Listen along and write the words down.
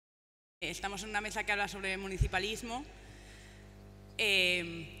Estamos en una mesa que habla sobre municipalismo,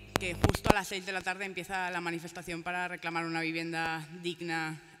 que justo a las 6 de la tarde empieza la manifestación para reclamar una vivienda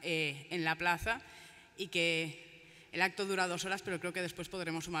digna en la plaza, y que el acto dura 2 horas, pero creo que después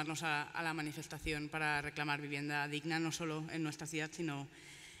podremos sumarnos a la manifestación para reclamar vivienda digna, no solo en nuestra ciudad, sino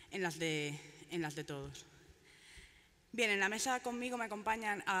en las de todos. Bien, en la mesa conmigo me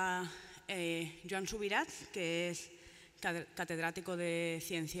acompañan a Joan Subirats, que es catedrático de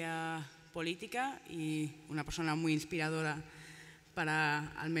Ciencia Política y una persona muy inspiradora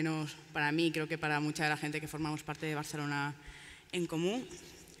al menos para mí, creo que para mucha de la gente que formamos parte de Barcelona en Comú.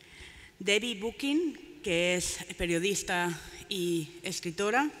 Debbie Buckin, que es periodista y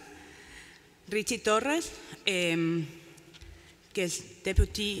escritora. Richie Torres, que es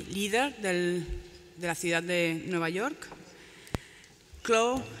Deputy Leader de la ciudad de Nueva York.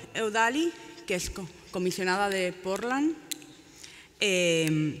 Chloe Eudali, que es comisionada de Portland.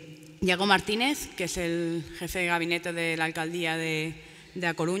 Diego Martínez, que es el jefe de gabinete de la alcaldía de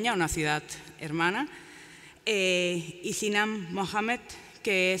A Coruña, una ciudad hermana. Y Sinam Mohamed,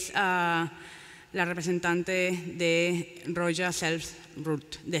 que es la representante de Roja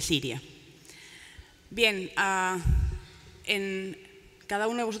Self-Root de Siria. Bien, cada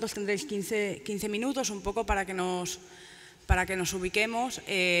uno de vosotros tendréis 15 minutos, un poco para que nos ubiquemos.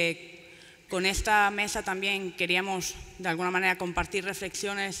 Con esta mesa también queríamos, de alguna manera, compartir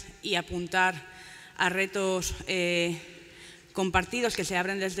reflexiones y apuntar a retos compartidos que se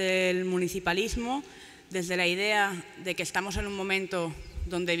abren desde el municipalismo, desde la idea de que estamos en un momento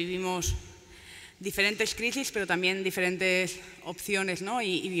donde vivimos diferentes crisis, pero también diferentes opciones, ¿no?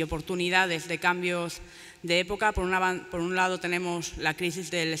 y oportunidades de cambios de época. Por un lado tenemos la crisis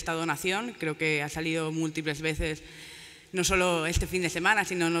del Estado-Nación, creo que ha salido múltiples veces, no solo este fin de semana,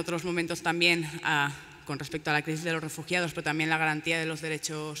 sino en otros momentos también con respecto a la crisis de los refugiados, pero también la garantía de los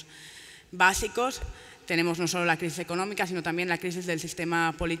derechos básicos. Tenemos no solo la crisis económica, sino también la crisis del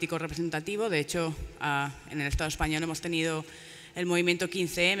sistema político representativo. De hecho, en el Estado español hemos tenido el movimiento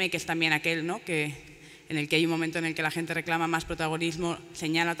 15M, que es también aquel, ¿no?, en el que hay un momento en el que la gente reclama más protagonismo,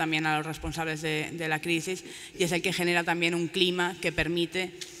 señala también a los responsables de la crisis, y es el que genera también un clima que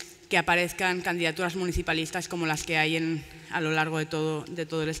permite que aparezcan candidaturas municipalistas como las que hay a lo largo de todo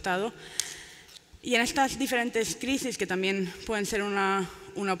el Estado. Y en estas diferentes crisis, que también pueden ser una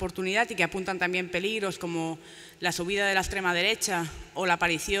oportunidad y que apuntan también peligros como la subida de la extrema derecha o la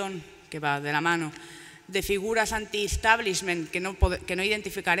aparición, que va de la mano, de figuras anti-establishment que no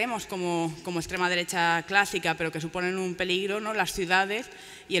identificaremos como extrema derecha clásica, pero que suponen un peligro, ¿no? Las ciudades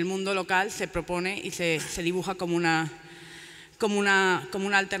y el mundo local se propone y se dibuja como una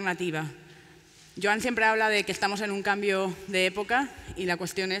alternativa. Joan siempre habla de que estamos en un cambio de época, y la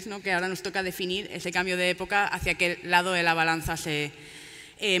cuestión es, ¿no?, que ahora nos toca definir ese cambio de época hacia qué lado de la balanza se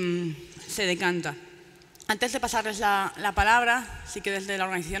decanta. Antes de pasarles la palabra, sí que desde la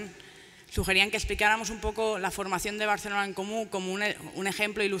organización sugerían que explicáramos un poco la formación de Barcelona en Comú como un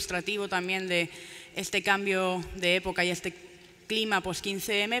ejemplo ilustrativo también de este cambio de época y este clima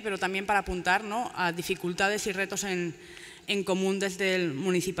post-15M, pero también para apuntar, ¿no?, a dificultades y retos en común desde el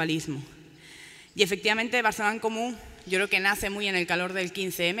municipalismo. Y efectivamente, Barcelona en Comú yo creo que nace muy en el calor del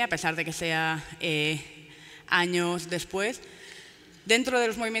 15M, a pesar de que sea años después. Dentro de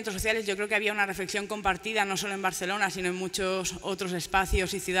los movimientos sociales yo creo que había una reflexión compartida, no solo en Barcelona, sino en muchos otros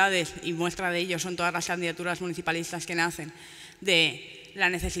espacios y ciudades, y muestra de ello son todas las candidaturas municipalistas que nacen, de la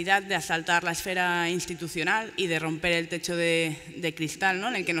necesidad de asaltar la esfera institucional y de romper el techo de cristal, ¿no?,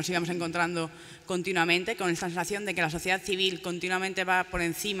 en el que nos íbamos encontrando continuamente, con esta sensación de que la sociedad civil continuamente va por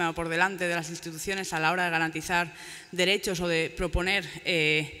encima o por delante de las instituciones a la hora de garantizar derechos o de proponer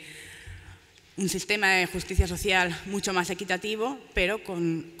un sistema de justicia social mucho más equitativo, pero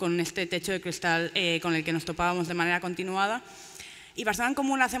con este techo de cristal con el que nos topábamos de manera continuada. Y Barcelona en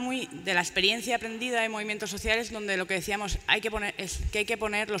Comú nace muy de la experiencia aprendida de movimientos sociales, donde lo que decíamos es que hay que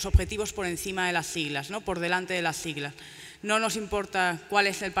poner los objetivos por encima de las siglas, ¿no?, por delante de las siglas. No nos importa cuál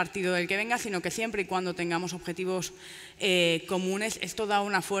es el partido del que venga, sino que siempre y cuando tengamos objetivos comunes, esto da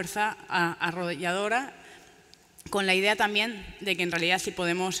una fuerza arrolladora, con la idea también de que en realidad si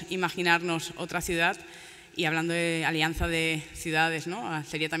podemos imaginarnos otra ciudad, y hablando de alianza de ciudades, ¿no?,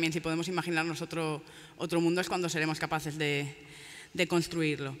 sería también si podemos imaginarnos otro mundo, es cuando seremos capaces de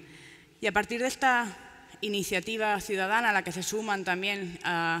construirlo. Y a partir de esta iniciativa ciudadana, a la que se suman también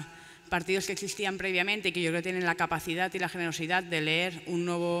a partidos que existían previamente y que yo creo que tienen la capacidad y la generosidad de leer un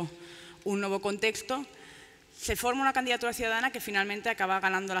nuevo contexto, se forma una candidatura ciudadana que finalmente acaba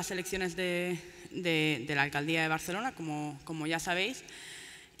ganando las elecciones de la alcaldía de Barcelona, como ya sabéis.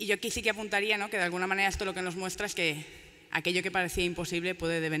 Y yo aquí sí que apuntaría, ¿no?, que de alguna manera esto lo que nos muestra es que aquello que parecía imposible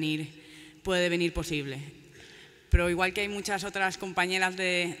puede devenir puede devenir posible. Pero igual que hay muchas otras compañeras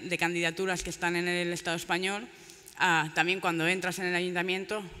de candidaturas que están en el Estado español, también cuando entras en el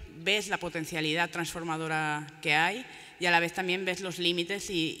ayuntamiento ves la potencialidad transformadora que hay y a la vez también ves los límites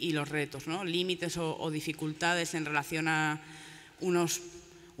y los retos, ¿no? Límites o dificultades en relación a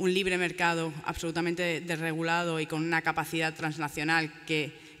un libre mercado absolutamente desregulado y con una capacidad transnacional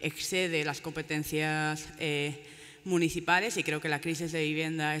que excede las competencias municipales, y creo que la crisis de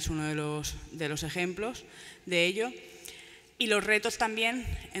vivienda es uno de los ejemplos de ello. Y los retos también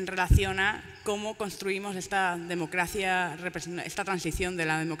en relación a cómo construimos esta transición de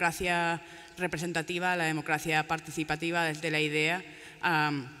la democracia representativa a la democracia participativa, desde la idea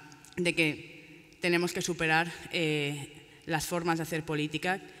de que tenemos que superar las formas de hacer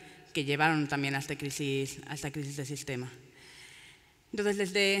política que llevaron también a esta crisis de sistema.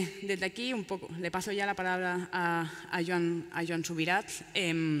 Entonces, desde aquí, un poco, le paso ya la palabra a Joan Subirats.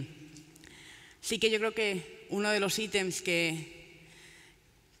 Sí que yo creo que uno de los ítems que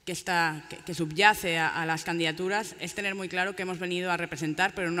subyace a las candidaturas es tener muy claro que hemos venido a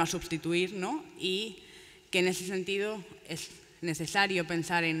representar, pero no a sustituir, ¿no? Y que en ese sentido es necesario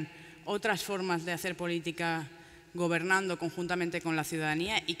pensar en otras formas de hacer política gobernando conjuntamente con la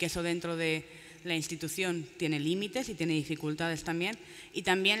ciudadanía, y que eso dentro de la institución tiene límites y tiene dificultades también, y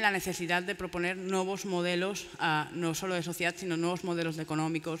también la necesidad de proponer nuevos modelos, no solo de sociedad, sino nuevos modelos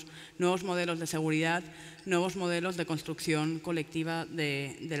económicos, nuevos modelos de seguridad, nuevos modelos de construcción colectiva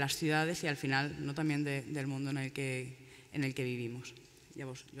de las ciudades y al final no también del mundo en el que vivimos. Y a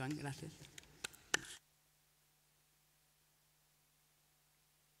vos, Joan, gracias.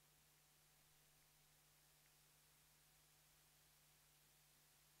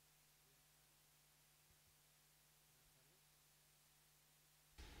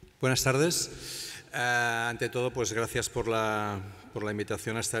 Buenas tardes. Ante todo, pues gracias por la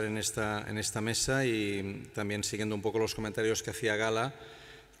invitación a estar en esta mesa, y también siguiendo un poco los comentarios que hacía Gala,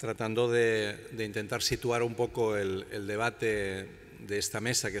 tratando de intentar situar un poco el debate de esta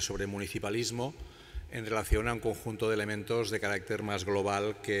mesa, que es sobre municipalismo, en relación a un conjunto de elementos de carácter más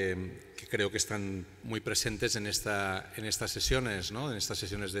global que creo que están muy presentes en estas sesiones, ¿no? En estas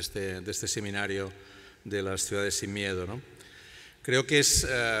sesiones de este seminario de las ciudades sin miedo, ¿no? Creo que es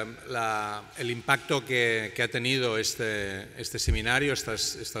el impacto que ha tenido este seminario,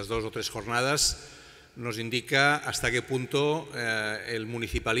 estas 2 o 3 jornadas, nos indica hasta qué punto el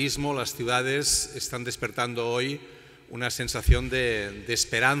municipalismo, las ciudades, están despertando hoy una sensación de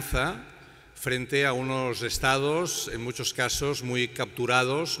esperanza frente a unos estados, en muchos casos, muy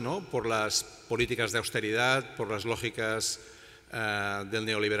capturados, ¿no?, por las políticas de austeridad, por las lógicas del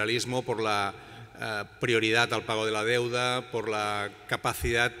neoliberalismo, por la prioridad al pago de la deuda, por la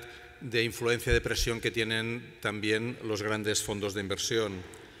capacidad de influencia de presión que tienen también los grandes fondos de inversión.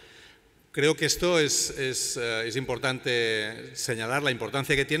 Creo que esto es importante señalar la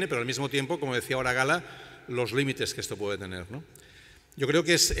importancia que tiene, pero al mismo tiempo, como decía ahora Gala, los límites que esto puede tener, ¿no? Yo creo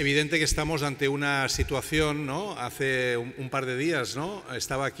que es evidente que estamos ante una situación, ¿no? Hace un par de días, ¿no?,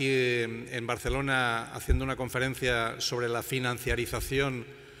 estaba aquí en Barcelona haciendo una conferencia sobre la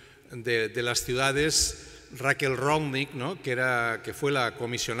financiarización de las ciudades, Raquel Rosnick, ¿no?, que fue la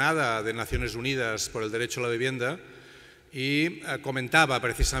comisionada de Naciones Unidas por el derecho a la vivienda, y comentaba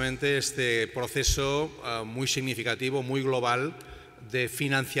precisamente este proceso muy significativo, muy global, de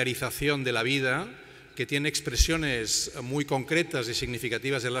financiarización de la vida, que tiene expresiones muy concretas y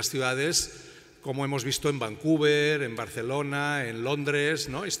significativas en las ciudades, como hemos visto en Vancouver, en Barcelona, en Londres,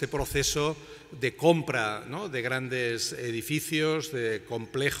 ¿no?, este proceso de compra, ¿no?, de grandes edificios, de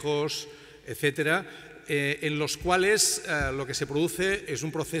complejos, etcétera, en los cuales lo que se produce es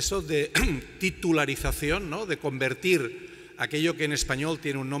un proceso de titularización, ¿no?, de convertir aquello que en español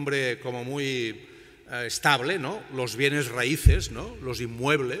tiene un nombre como muy estable, ¿no?, los bienes raíces, ¿no?, los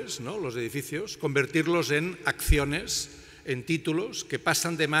inmuebles, ¿no?, los edificios, convertirlos en acciones, en títulos que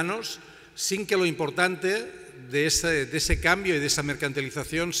pasan de manos, sin que lo importante de ese cambio y de esa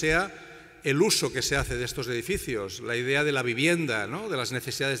mercantilización sea el uso que se hace de estos edificios, la idea de la vivienda, ¿no?, de las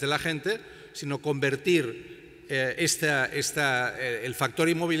necesidades de la gente, sino convertir el factor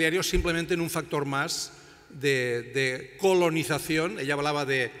inmobiliario simplemente en un factor más de colonización. Ella hablaba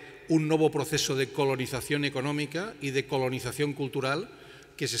de un nuevo proceso de colonización económica y de colonización cultural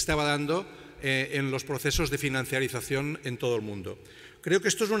que se estaba dando en los procesos de financiarización en todo el mundo. Creo que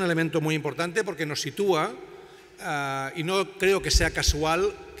esto es un elemento muy importante porque nos sitúa, y no creo que sea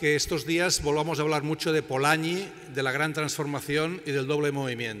casual que estos días volvamos a hablar mucho de Polanyi, de la gran transformación y del doble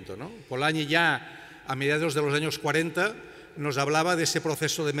movimiento, ¿no? Polanyi ya a mediados de los años 40 nos hablaba de ese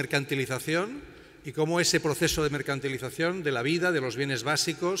proceso de mercantilización y cómo ese proceso de mercantilización de la vida, de los bienes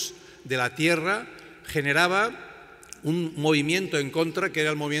básicos, de la tierra, generaba un movimiento en contra, que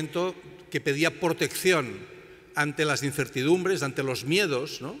era el movimiento que pedía protección ante las incertidumbres, ante los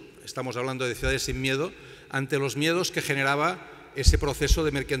miedos, ¿no? Estamos hablando de ciudades sin miedo, ante los miedos que generaba ese proceso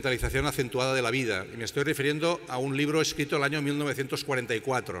de mercantilización acentuada de la vida. Y me estoy refiriendo a un libro escrito en el año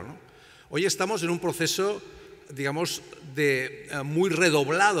 1944, ¿no? Hoy estamos en un proceso, digamos, muy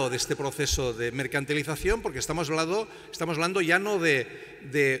redoblado de este proceso de mercantilización, porque estamos hablando ya no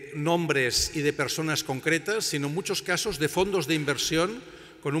de nombres y de personas concretas, sino en muchos casos de fondos de inversión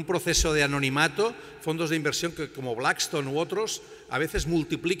con un proceso de anonimato, fondos de inversión que, como Blackstone u otros, a veces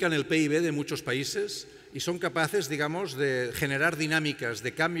multiplican el PIB de muchos países y son capaces, digamos, de generar dinámicas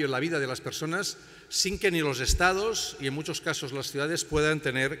de cambio en la vida de las personas sin que ni los estados y en muchos casos las ciudades puedan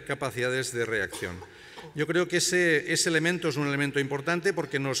tener capacidades de reacción. Yo creo que ese elemento es un elemento importante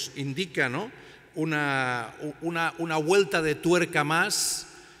porque nos indica, ¿no?, una vuelta de tuerca más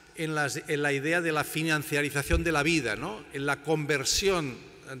en la idea de la financiarización de la vida, ¿no?, en la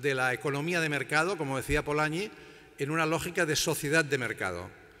conversión de la economía de mercado, como decía Polanyi, en una lógica de sociedad de mercado,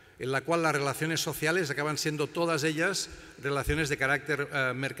 en la cual las relaciones sociales acaban siendo todas ellas relaciones de carácter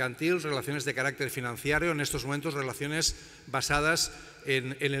mercantil, relaciones de carácter financiero, en estos momentos relaciones basadas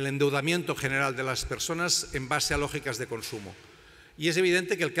en el endeudamiento general de las personas en base a lógicas de consumo. Y es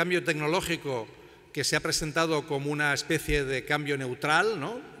evidente que el cambio tecnológico, que se ha presentado como una especie de cambio neutral,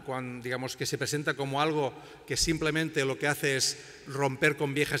 ¿no?, digamos que se presenta como algo que simplemente lo que hace es romper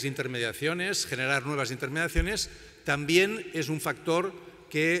con viejas intermediaciones, generar nuevas intermediaciones, también es un factor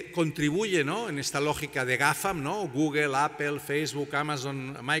que contribuye, ¿no?, en esta lógica de GAFAM, ¿no?, Google, Apple, Facebook,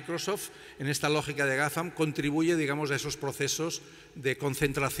 Amazon, Microsoft, en esta lógica de GAFAM contribuye, digamos, a esos procesos de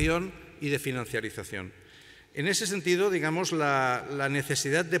concentración y de financiarización. En ese sentido, digamos, la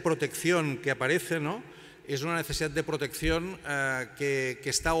necesidad de protección que aparece, ¿no?, es una necesidad de protección que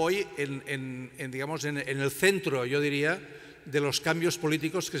está hoy digamos, en el centro, yo diría, de los cambios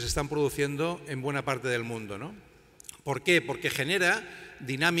políticos que se están produciendo en buena parte del mundo, ¿no? ¿Por qué? Porque genera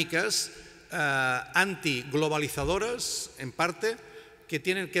dinámicas antiglobalizadoras, en parte, que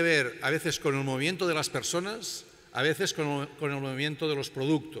tienen que ver a veces con el movimiento de las personas, a veces con el movimiento de los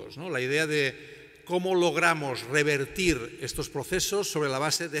productos, ¿no? La idea de cómo logramos revertir estos procesos sobre la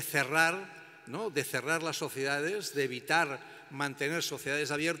base de cerrar, ¿no?, de cerrar las sociedades, de evitar mantener sociedades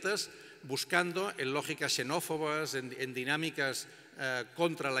abiertas, buscando en lógicas xenófobas, en dinámicas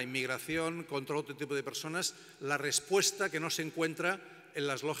contra la inmigración, contra otro tipo de personas, la respuesta que no se encuentra en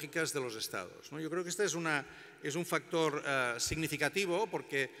las lógicas de los estados, ¿no? Yo creo que este es un factor significativo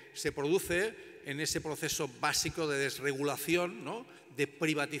porque se produce en ese proceso básico de desregulación, ¿no?, de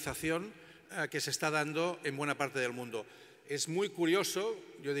privatización que se está dando en buena parte del mundo. Es muy curioso,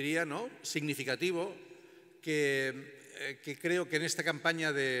 yo diría, ¿no?, significativo, que creo que en esta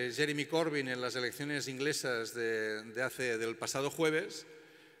campaña de Jeremy Corbyn en las elecciones inglesas del pasado jueves,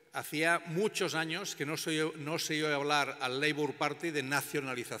 hacía muchos años que no se oía hablar al Labour Party de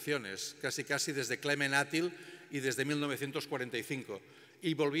nacionalizaciones, casi desde Clement Attlee y desde 1945.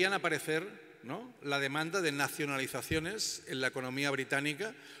 Y volvían a aparecer, ¿no?, la demanda de nacionalizaciones en la economía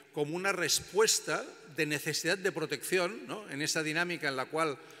británica como una respuesta de necesidad de protección, ¿no?, en esa dinámica en la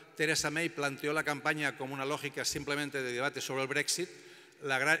cual Theresa May planteó la campaña como una lógica simplemente de debate sobre el Brexit. El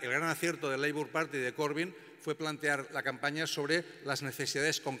gran acierto del Labour Party de Corbyn fue plantear la campaña sobre las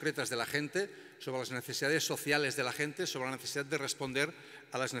necesidades concretas de la gente, sobre las necesidades sociales de la gente, sobre la necesidad de responder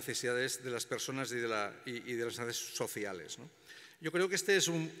a las necesidades de las personas y de las necesidades sociales, ¿no? Yo creo que este es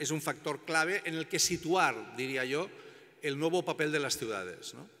un factor clave en el que situar, diría yo, el nuevo papel de las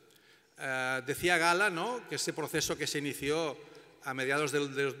ciudades, ¿no? Decía Gala, ¿no?, que ese proceso que se inició a mediados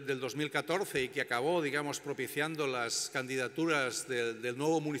del 2014 y que acabó, digamos, propiciando las candidaturas del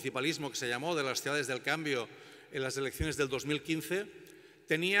nuevo municipalismo que se llamó de las ciudades del cambio en las elecciones del 2015,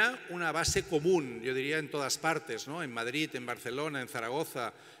 tenía una base común, yo diría, en todas partes, ¿no?, en Madrid, en Barcelona, en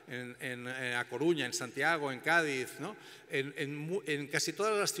Zaragoza, en A Coruña, en Santiago, en Cádiz, ¿no?, en casi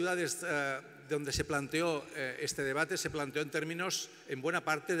todas las ciudades donde se planteó este debate, se planteó en términos, en buena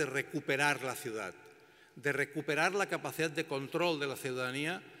parte, de recuperar la ciudad, de recuperar la capacidad de control de la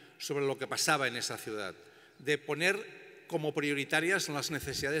ciudadanía sobre lo que pasaba en esa ciudad, de poner como prioritarias las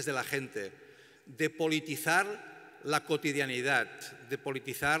necesidades de la gente, de politizar la cotidianidad, de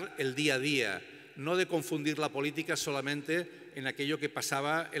politizar el día a día, no de confundir la política solamente en aquello que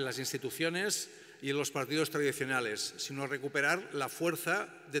pasaba en las instituciones y en los partidos tradicionales, sino recuperar la fuerza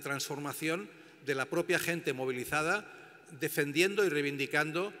de transformación de la propia gente movilizada, defendiendo y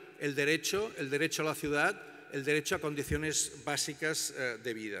reivindicando el derecho a la ciudad, el derecho a condiciones básicas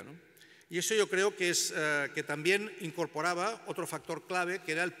de vida, ¿no? Y eso yo creo que, que también incorporaba otro factor clave,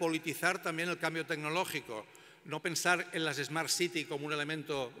 que era el politizar también el cambio tecnológico. No pensar en las Smart City como un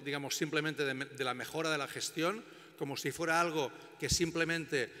elemento, digamos, simplemente de la mejora de la gestión, como si fuera algo que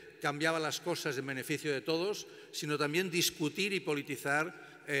simplemente cambiaba las cosas en beneficio de todos, sino también discutir y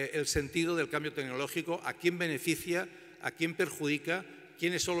politizar el sentido del cambio tecnológico, a quién beneficia, a quién perjudica,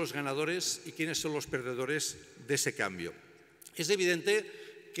 quiénes son los ganadores y quiénes son los perdedores de ese cambio. Es evidente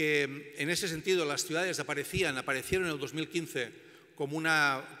que en ese sentido las ciudades aparecieron en el 2015 como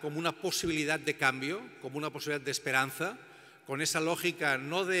una posibilidad de cambio, como una posibilidad de esperanza, con esa lógica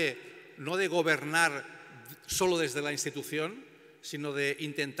no de gobernar solo desde la institución, sino de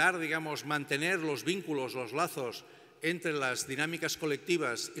intentar, digamos, mantener los vínculos, los lazos entre las dinámicas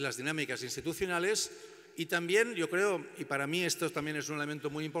colectivas y las dinámicas institucionales. Y también yo creo, y para mí esto también es un elemento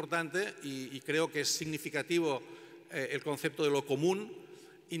muy importante y creo que es significativo el concepto de lo común,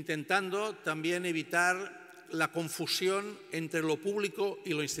 intentando también evitar la confusión entre lo público y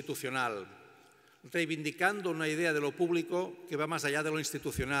lo institucional, reivindicando una idea de lo público que va más allá de lo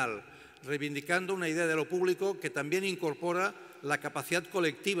institucional, reivindicando una idea de lo público que también incorpora la capacidad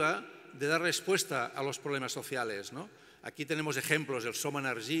colectiva de dar respuesta a los problemas sociales, ¿no? Aquí tenemos ejemplos del Soma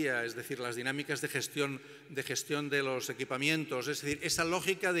Energía, es decir, las dinámicas de gestión de los equipamientos, es decir, esa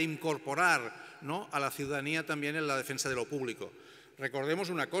lógica de incorporar, ¿no?, a la ciudadanía también en la defensa de lo público. Recordemos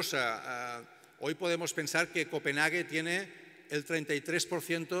una cosa, hoy podemos pensar que Copenhague tiene el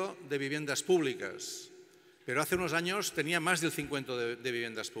 33% de viviendas públicas, pero hace unos años tenía más del 50% de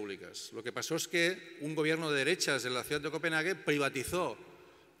viviendas públicas. Lo que pasó es que un gobierno de derechas en la ciudad de Copenhague privatizó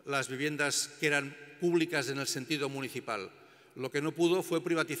las viviendas que eran públicas en el sentido municipal. Lo que no pudo fue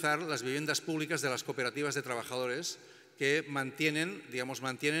privatizar las viviendas públicas de las cooperativas de trabajadores que mantienen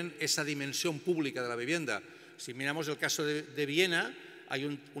esa dimensión pública de la vivienda. Si miramos el caso de Viena,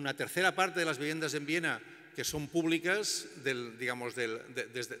 hay una tercera parte de las viviendas en Viena que son públicas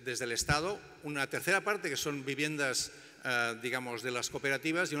desde el Estado, una tercera parte que son viviendas de las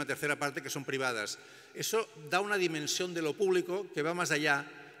cooperativas y una tercera parte que son privadas. Eso da una dimensión de lo público que va más allá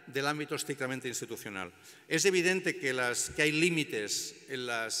del ámbito estrictamente institucional. Es evidente que hay límites en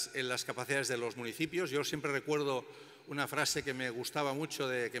las capacidades de los municipios. Yo siempre recuerdo una frase que me gusta mucho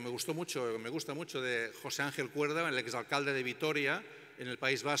de José Ángel Cuerda, el exalcalde de Vitoria, en el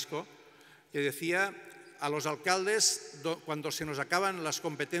País Vasco, que decía: a los alcaldes, cuando se nos acaban las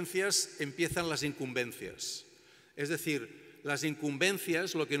competencias, empiezan las incumbencias. Es decir, las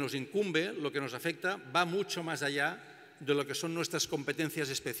incumbencias, lo que nos incumbe, lo que nos afecta, va mucho más allá de lo que son nuestras competencias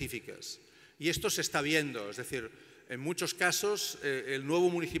específicas. Y esto se está viendo, es decir, en muchos casos el nuevo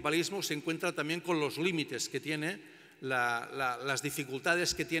municipalismo se encuentra también con los límites que tiene, las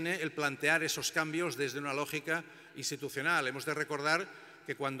dificultades que tiene el plantear esos cambios desde una lógica institucional. Hemos de recordar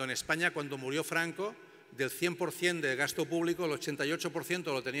que en España, cuando murió Franco, del 100% de gasto público, el 88%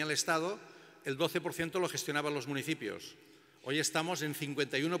 lo tenía el Estado, el 12% lo gestionaban los municipios. Hoy estamos en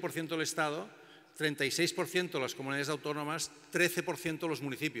 51% el Estado, 36% las comunidades autónomas, 13% los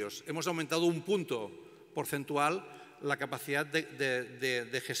municipios. Hemos aumentado un punto porcentual la capacidad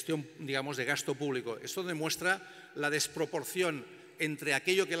de gestión, digamos, de gasto público. Esto demuestra la desproporción entre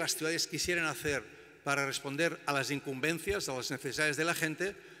aquello que las ciudades quisieran hacer para responder a las incumbencias, a las necesidades de la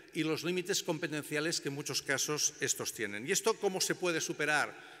gente, y los límites competenciales que en muchos casos estos tienen. ¿Y esto cómo se puede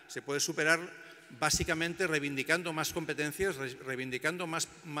superar? Se puede superar básicamente reivindicando más competencias, reivindicando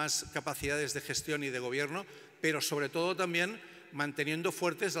más capacidades de gestión y de gobierno, pero sobre todo también manteniendo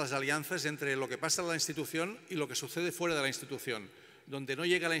fuertes las alianzas entre lo que pasa en la institución y lo que sucede fuera de la institución. Donde no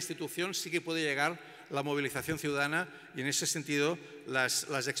llega la institución sí que puede llegar la movilización ciudadana, y en ese sentido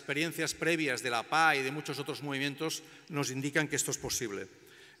las experiencias previas de la PA y de muchos otros movimientos nos indican que esto es posible.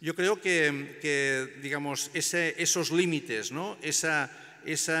 Yo creo que digamos, esos límites, ¿no?,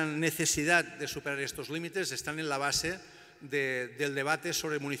 esa necesidad de superar estos límites están en la base del debate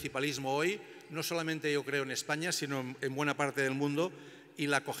sobre el municipalismo hoy, no solamente yo creo en España, sino en buena parte del mundo, y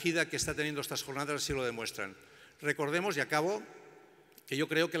la acogida que está teniendo estas jornadas así lo demuestran. Recordemos, y acabo, que yo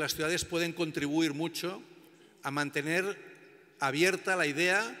creo que las ciudades pueden contribuir mucho a mantener abierta la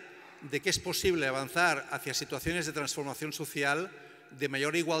idea de que es posible avanzar hacia situaciones de transformación social, de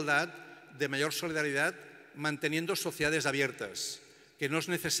mayor igualdad, de mayor solidaridad, manteniendo sociedades abiertas, que no es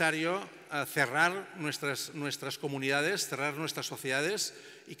necesario cerrar nuestras comunidades, cerrar nuestras sociedades,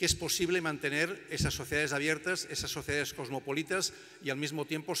 y que es posible mantener esas sociedades abiertas, esas sociedades cosmopolitas y al mismo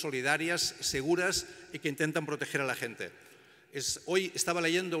tiempo solidarias, seguras y que intentan proteger a la gente. Hoy estaba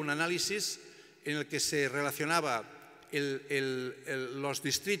leyendo un análisis en el que se relacionaba los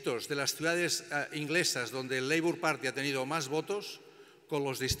distritos de las ciudades inglesas donde el Labour Party ha tenido más votos con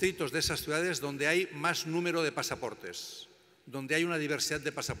los distritos de esas ciudades donde hay más número de pasaportes, donde hay una diversidad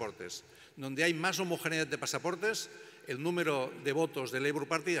de pasaportes, donde hay más homogeneidad de pasaportes, el número de votos del Labour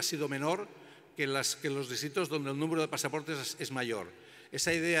Party ha sido menor que en los distritos donde el número de pasaportes es mayor.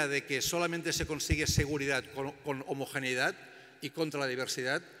 Esa idea de que solamente se consigue seguridad con homogeneidad y contra la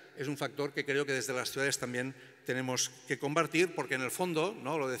diversidad es un factor que creo que desde las ciudades también tenemos que combatir, porque en el fondo,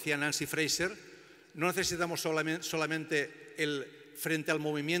 ¿no?, lo decía Nancy Fraser, no necesitamos solamente frente al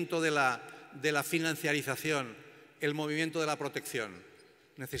movimiento de la financiarización, el movimiento de la protección.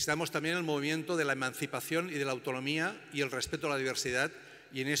 Necesitamos también el movimiento de la emancipación y de la autonomía y el respeto a la diversidad,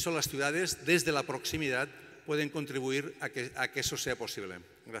 y en eso las ciudades, desde la proximidad, pueden contribuir a que eso sea posible.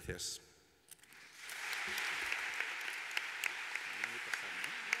 Gracias.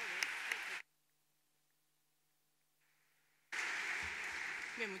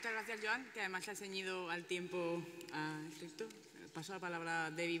 Bien, muchas gracias, Joan, que además se ha ceñido al tiempo estricto. Paso la palabra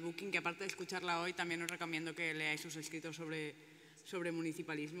a Debbie Booking, que aparte de escucharla hoy, también os recomiendo que leáis sus escritos sobre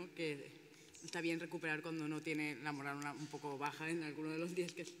municipalismo, que está bien recuperar cuando uno tiene la moral un poco baja en algunos de los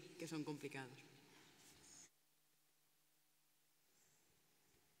días que son complicados.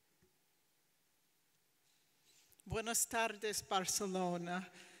 Buenas tardes, Barcelona,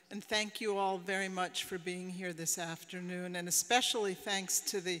 and thank you all very much for being here this afternoon, and especially thanks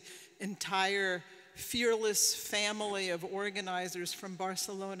to the entire fearless family of organizers from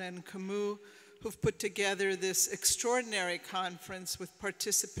Barcelona and Camus who've put together this extraordinary conference with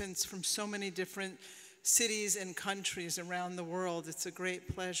participants from so many different cities and countries around the world. It's a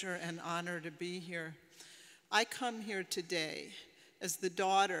great pleasure and honor to be here. I come here today as the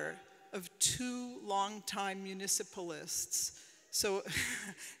daughter of two longtime municipalists. So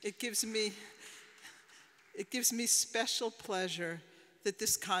it gives me special pleasure that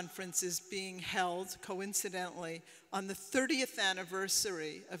this conference is being held, coincidentally, on the 30th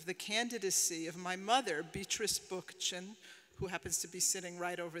anniversary of the candidacy of my mother, Beatrice Bookchin, who happens to be sitting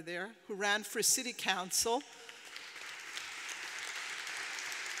right over there, who ran for city council.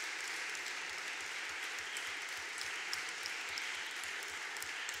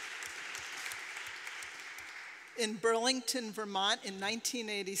 In Burlington, Vermont in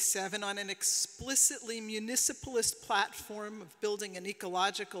 1987 on an explicitly municipalist platform of building an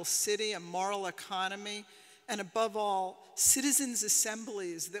ecological city, a moral economy, and above all, citizens'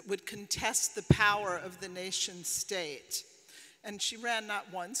 assemblies that would contest the power of the nation state. And she ran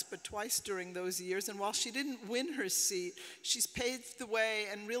not once, but twice during those years. And while she didn't win her seat, she's paved the way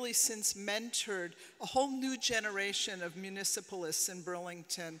and really since mentored a whole new generation of municipalists in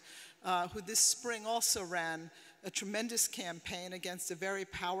Burlington, who this spring also ran a tremendous campaign against a very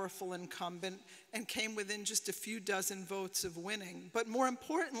powerful incumbent and came within just a few dozen votes of winning. But more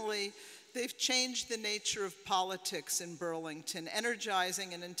importantly, they've changed the nature of politics in Burlington,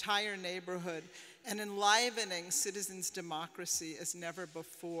 energizing an entire neighborhood and enlivening citizens' democracy as never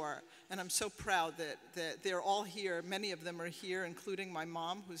before. And I'm so proud that they're all here. Many of them are here, including my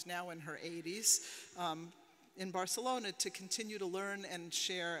mom, who's now in her 80s, in Barcelona, to continue to learn and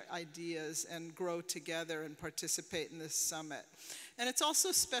share ideas and grow together and participate in this summit. And it's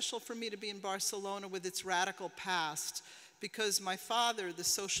also special for me to be in Barcelona with its radical past, because my father, the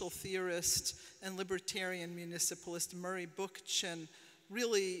social theorist and libertarian municipalist Murray Bookchin,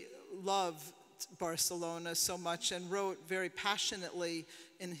 really loved Barcelona so much and wrote very passionately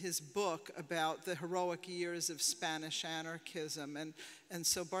in his book about the heroic years of Spanish anarchism. And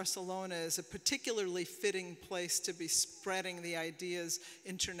so Barcelona is a particularly fitting place to be spreading the ideas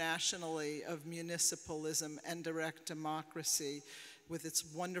internationally of municipalism and direct democracy, with its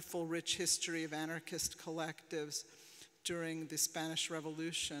wonderful, rich history of anarchist collectives during the Spanish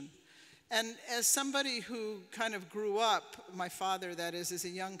Revolution. And as somebody who kind of grew up, my father, that is, as a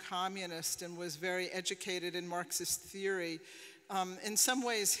young communist and was very educated in Marxist theory, in some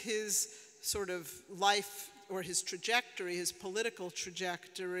ways his sort of life or his trajectory, his political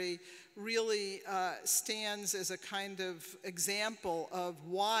trajectory, really stands as a kind of example of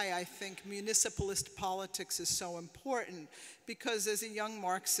why I think municipalist politics is so important. Because as a young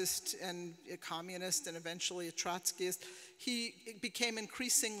Marxist and a communist and eventually a Trotskyist, he became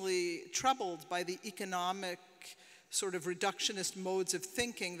increasingly troubled by the economic sort of reductionist modes of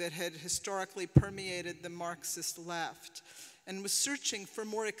thinking that had historically permeated the Marxist left, and was searching for a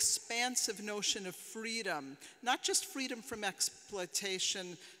more expansive notion of freedom, not just freedom from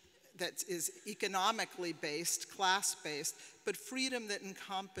exploitation that is economically based, class-based, but freedom that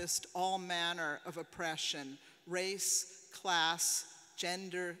encompassed all manner of oppression, race, class,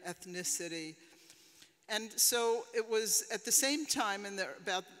 gender, ethnicity. And so it was at the same time in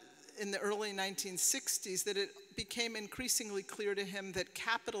the early 1960s that it became increasingly clear to him that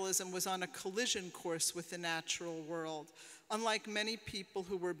capitalism was on a collision course with the natural world. Unlike many people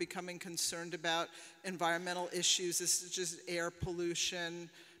who were becoming concerned about environmental issues, this is just air pollution,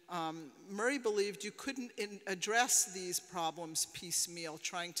 Murray believed you couldn't address these problems piecemeal,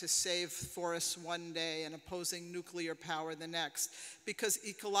 trying to save forests one day and opposing nuclear power the next, because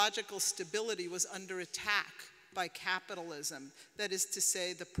ecological stability was under attack by capitalism. That is to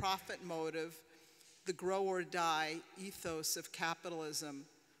say, the profit motive, the grow or die ethos of capitalism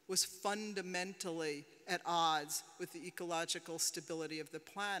was fundamentally at odds with the ecological stability of the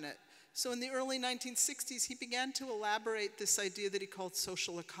planet. So in the early 1960s, he began to elaborate this idea that he called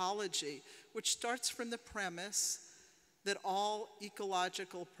social ecology, which starts from the premise that all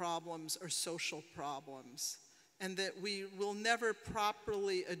ecological problems are social problems, and that we will never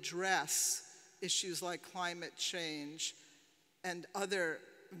properly address issues like climate change and other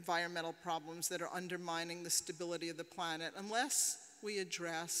environmental problems that are undermining the stability of the planet unless we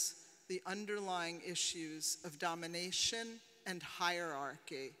address the underlying issues of domination and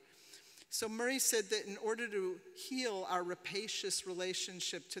hierarchy. So Murray said that in order to heal our rapacious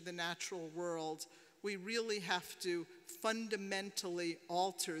relationship to the natural world, we really have to fundamentally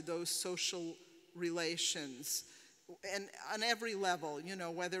alter those social relations. And on every level, you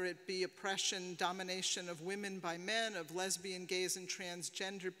know, whether it be oppression, domination of women by men, of lesbian, gays, and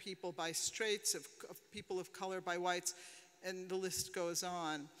transgender people by straights, of people of color by whites, and the list goes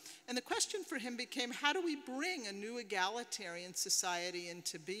on. And the question for him became, how do we bring a new egalitarian society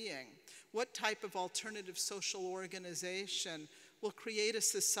into being? What type of alternative social organization will create a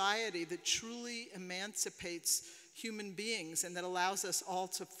society that truly emancipates human beings and that allows us all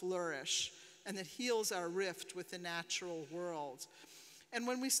to flourish and that heals our rift with the natural world? And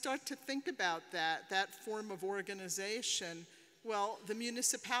when we start to think about that form of organization, well, the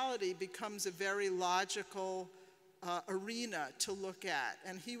municipality becomes a very logical arena to look at.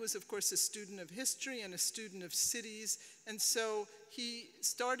 And he was, of course, a student of history and a student of cities. And so he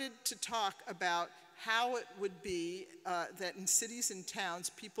started to talk about how it would be that in cities and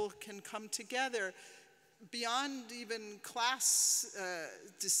towns, people can come together beyond even class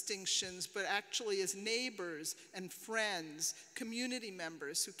distinctions, but actually as neighbors and friends, community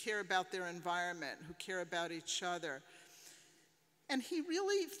members who care about their environment, who care about each other. And he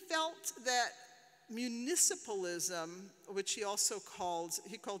really felt that municipalism, which he also called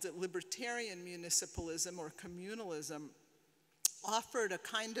it libertarian municipalism or communalism, offered a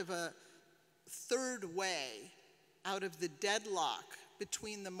kind of a third way out of the deadlock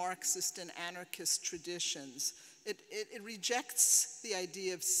between the Marxist and anarchist traditions. It rejects the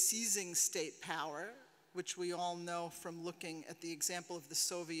idea of seizing state power, which we all know from looking at the example of the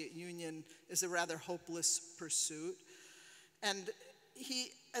Soviet Union is a rather hopeless pursuit. And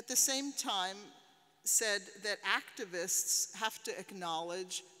he, at the same time, said that activists have to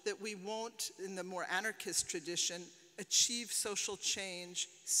acknowledge that we won't, in the more anarchist tradition, achieve social change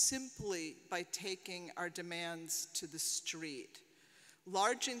simply by taking our demands to the street.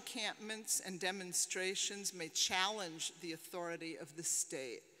 Large encampments and demonstrations may challenge the authority of the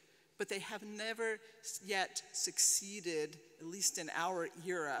state, but they have never yet succeeded, at least in our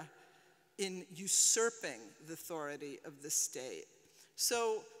era, in usurping the authority of the state.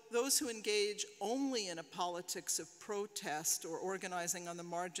 So those who engage only in a politics of protest or organizing on the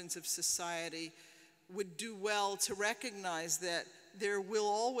margins of society would do well to recognize that there will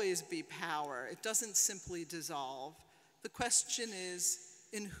always be power. It doesn't simply dissolve. The question is,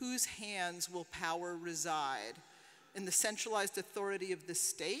 in whose hands will power reside? In the centralized authority of the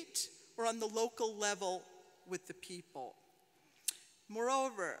state or on the local level with the people?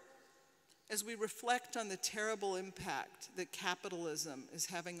 Moreover, as we reflect on the terrible impact that capitalism is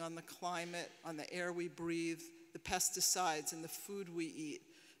having on the climate, on the air we breathe, the pesticides and the food we eat,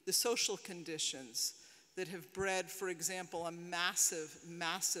 the social conditions that have bred, for example, a massive,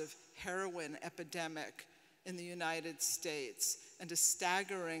 massive heroin epidemic in the United States and a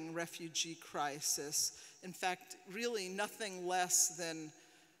staggering refugee crisis. In fact, really nothing less than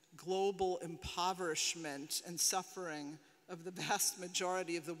global impoverishment and suffering of the vast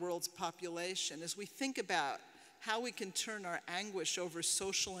majority of the world's population. As we think about how we can turn our anguish over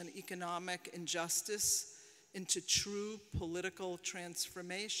social and economic injustice into true political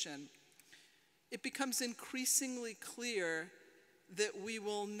transformation, it becomes increasingly clear that we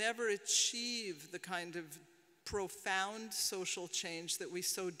will never achieve the kind of profound social change that we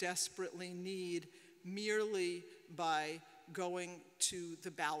so desperately need merely by going to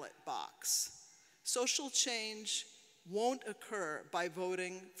the ballot box. Social change won't occur by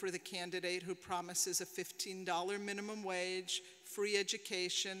voting for the candidate who promises a $15 minimum wage, free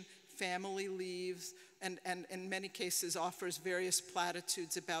education, family leaves, and in many cases offers various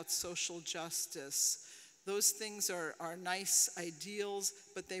platitudes about social justice. Those things are nice ideals,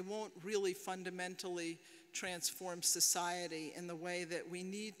 but they won't really fundamentally transform society in the way that we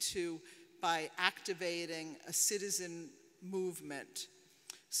need to by activating a citizen movement.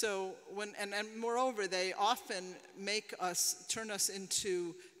 So and moreover, they often turn us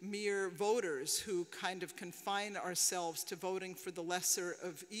into mere voters who kind of confine ourselves to voting for the lesser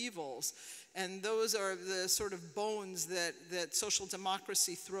of evils. And those are the sort of bones that social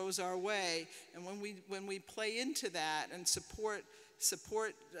democracy throws our way. And when we play into that and support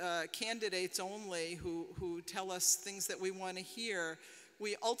candidates only who tell us things that we want to hear,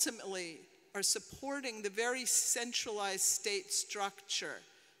 we ultimately are supporting the very centralized state structure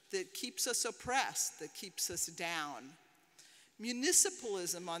that keeps us oppressed, that keeps us down.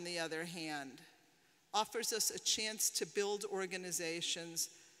 Municipalism, on the other hand, offers us a chance to build organizations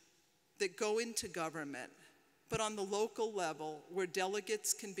that go into government, but on the local level where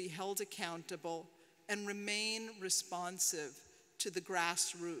delegates can be held accountable and remain responsive to the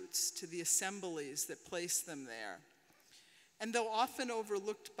grassroots, to the assemblies that place them there. And though often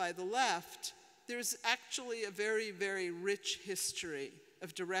overlooked by the left, there's actually a very, very rich history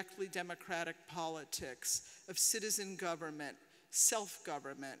of directly democratic politics, of citizen government,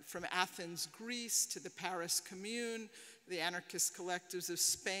 self-government, from Athens, Greece, to the Paris Commune, the anarchist collectives of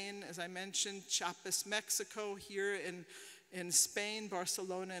Spain, as I mentioned, Chiapas, Mexico, here in Spain,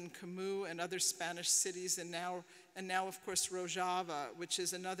 Barcelona and Camus, and other Spanish cities, and now of course, Rojava, which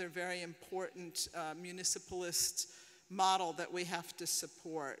is another very important municipalist model that we have to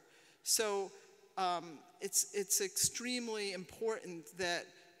support. So it's extremely important that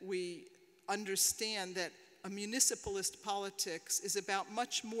we understand that a municipalist politics is about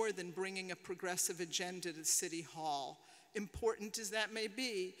much more than bringing a progressive agenda to City Hall. Important as that may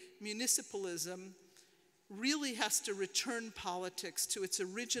be, municipalism really has to return politics to its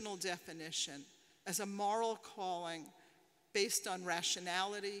original definition as a moral calling based on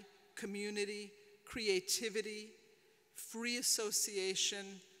rationality, community, creativity, free association,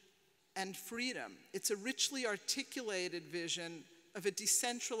 and freedom. It's a richly articulated vision of a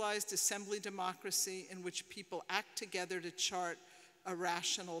decentralized assembly democracy in which people act together to chart a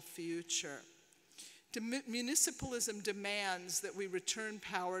rational future. Municipalism demands that we return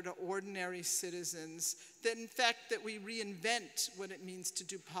power to ordinary citizens, that in fact that we reinvent what it means to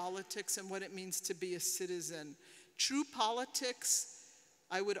do politics and what it means to be a citizen. True politics,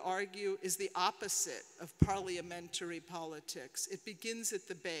 I would argue, is the opposite of parliamentary politics. It begins at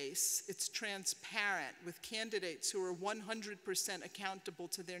the base. It's transparent, with candidates who are 100% accountable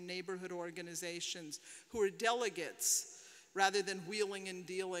to their neighborhood organizations, who are delegates rather than wheeling and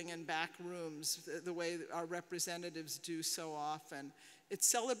dealing in back rooms the way our representatives do so often. It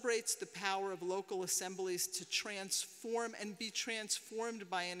celebrates the power of local assemblies to transform and be transformed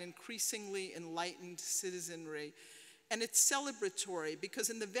by an increasingly enlightened citizenry. And it's celebratory because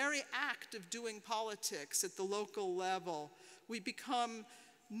in the very act of doing politics at the local level, we become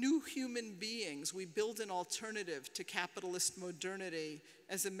new human beings. We build an alternative to capitalist modernity.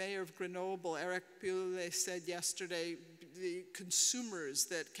 As the mayor of Grenoble, Eric Piolle, said yesterday, the consumers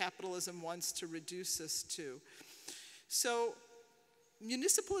that capitalism wants to reduce us to. So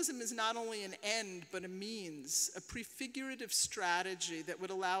municipalism is not only an end, but a means, a prefigurative strategy that would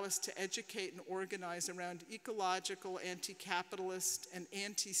allow us to educate and organize around ecological, anti-capitalist, and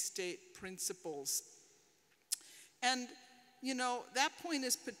anti-state principles. And, you know, that point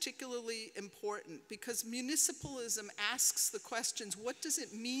is particularly important because municipalism asks the questions, what does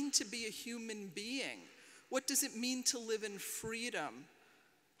it mean to be a human being? What does it mean to live in freedom?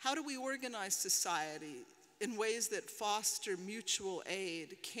 How do we organize society in ways that foster mutual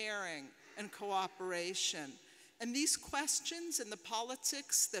aid, caring, and cooperation? And these questions and the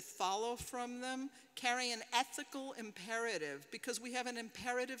politics that follow from them carry an ethical imperative because we have an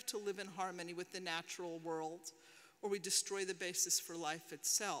imperative to live in harmony with the natural world or we destroy the basis for life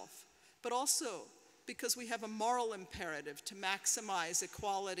itself. But also because we have a moral imperative to maximize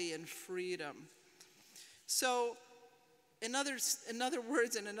equality and freedom. So, in other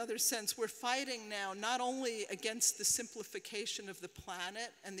words, in another sense, we're fighting now not only against the simplification of the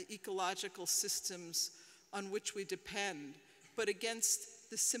planet and the ecological systems on which we depend, but against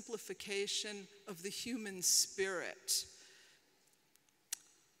the simplification of the human spirit.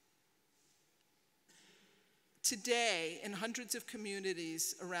 Today, in hundreds of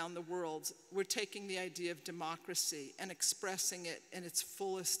communities around the world, we're taking the idea of democracy and expressing it in its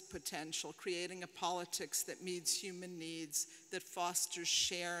fullest potential, creating a politics that meets human needs, that fosters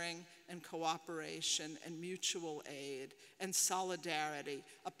sharing and cooperation and mutual aid and solidarity,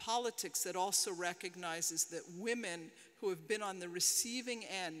 a politics that also recognizes that women who have been on the receiving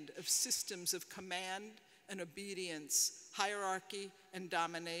end of systems of command and obedience, hierarchy and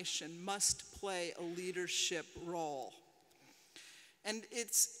domination must play a leadership role. And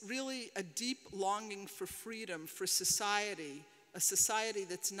it's really a deep longing for freedom, for society, a society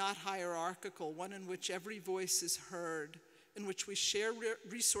that's not hierarchical, one in which every voice is heard, in which we share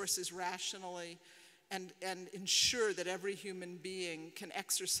resources rationally and ensure that every human being can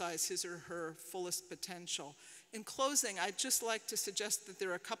exercise his or her fullest potential. In closing, I'd just like to suggest that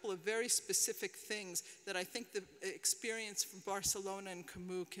there are a couple of very specific things that I think the experience from Barcelona and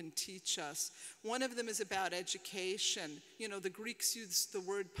Camus can teach us. One of them is about education. You know, the Greeks used the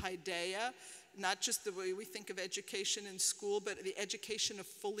word paideia, not just the way we think of education in school, but the education of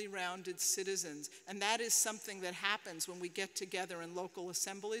fully rounded citizens. And that is something that happens when we get together in local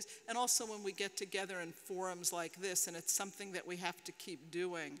assemblies and also when we get together in forums like this, and it's something that we have to keep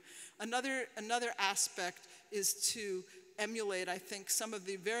doing. Another aspect is to emulate, I think, some of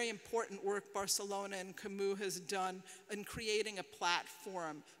the very important work Barcelona and Camus has done in creating a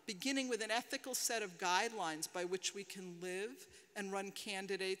platform, beginning with an ethical set of guidelines by which we can live and run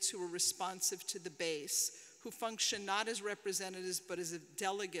candidates who are responsive to the base, who function not as representatives but as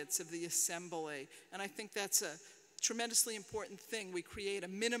delegates of the assembly. And I think that's a tremendously important thing. We create a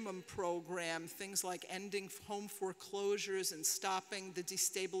minimum program, things like ending home foreclosures and stopping the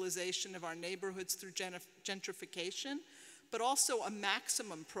destabilization of our neighborhoods through gentrification, but also a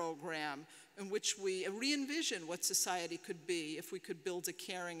maximum program in which we re-envision what society could be if we could build a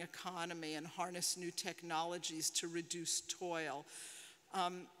caring economy and harness new technologies to reduce toil.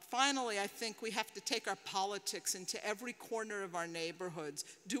 Finally, I think we have to take our politics into every corner of our neighborhoods,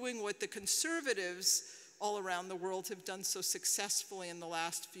 doing what the conservatives all around the world have done so successfully in the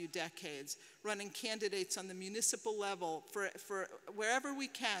last few decades, running candidates on the municipal level for wherever we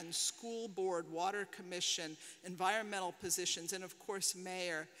can, school board, water commission, environmental positions, and of course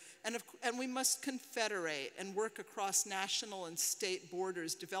mayor. And we must confederate and work across national and state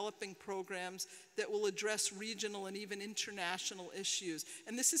borders, developing programs that will address regional and even international issues.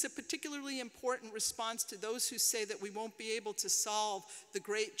 And this is a particularly important response to those who say that we won't be able to solve the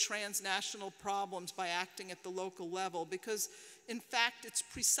great transnational problems by acting at the local level, because in fact, it's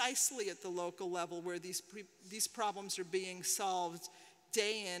precisely at the local level where these problems are being solved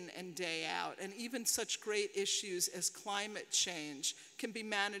day in and day out. And even such great issues as climate change can be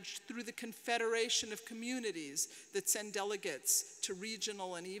managed through the confederation of communities that send delegates to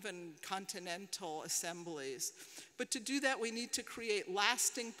regional and even continental assemblies. But to do that, we need to create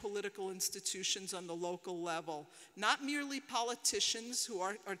lasting political institutions on the local level, not merely politicians who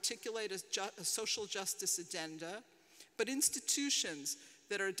articulate a social justice agenda, but institutions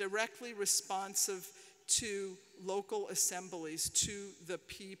that are directly responsive to local assemblies, to the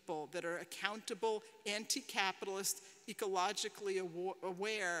people, that are accountable, anti-capitalist, ecologically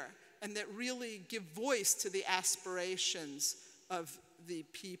aware, and that really give voice to the aspirations of the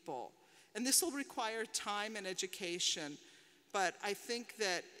people. And this will require time and education, but I think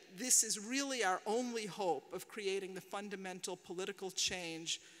that this is really our only hope of creating the fundamental political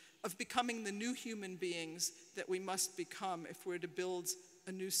change, of becoming the new human beings that we must become if we're to build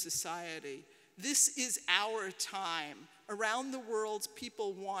a new society. This is our time. Around the world,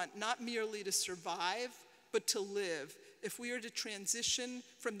 people want not merely to survive, but to live. If we are to transition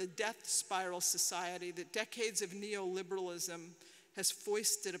from the death spiral society that decades of neoliberalism has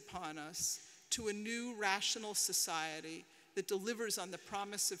foisted upon us to a new rational society that delivers on the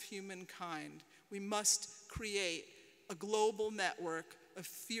promise of humankind, we must create a global network of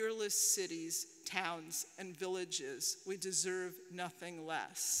fearless cities, towns, and villages. We deserve nothing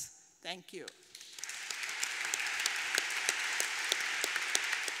less. Thank you.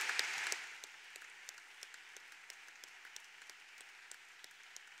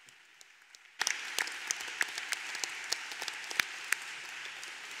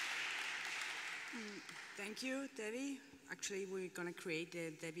 Thank you, Debbie. Actually, we're going to create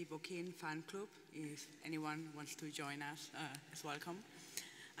the Debbie Bokin fan club. If anyone wants to join us, is welcome.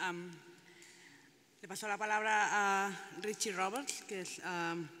 Le paso la palabra a Richie Roberts, que es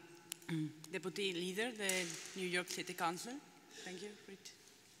Deputy Leader del New York City Council. Thank you, Rich.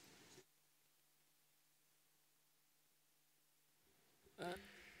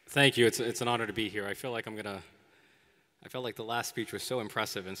 Thank you. It's an honor to be here. I feel like I'm going to I felt like the last speech was so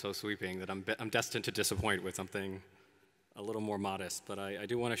impressive and so sweeping that I'm destined to disappoint with something a little more modest. But I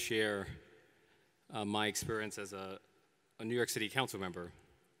do want to share my experience as a New York City council member,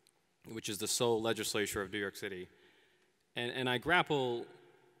 which is the sole legislature of New York City. And I grapple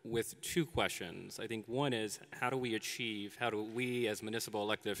with two questions. I think one is, how do we as municipal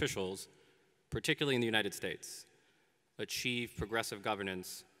elected officials, particularly in the United States, achieve progressive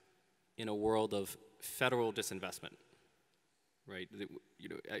governance in a world of federal disinvestment, right? You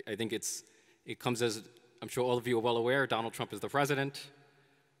know, I think it comes as, I'm sure all of you are well aware, Donald Trump is the president.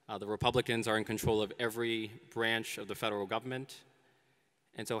 The Republicans are in control of every branch of the federal government.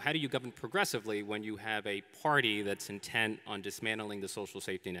 And so how do you govern progressively when you have a party that's intent on dismantling the social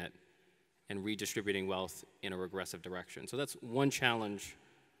safety net and redistributing wealth in a regressive direction? So that's one challenge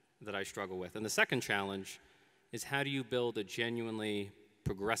that I struggle with. And the second challenge is, how do you build a genuinely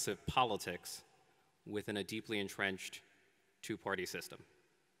progressive politics within a deeply entrenched two-party system?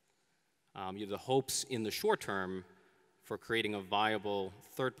 You have the hopes in the short term for creating a viable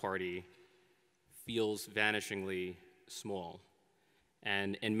third party feels vanishingly small.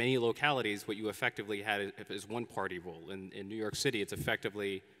 And in many localities, what you effectively had is one-party rule. In New York City, it's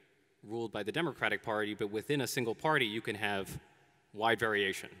effectively ruled by the Democratic Party, but within a single party, you can have wide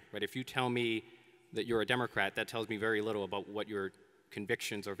variation, right? If you tell me that you're a Democrat, that tells me very little about what your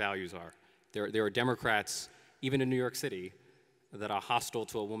convictions or values are. There are Democrats, even in New York City, that are hostile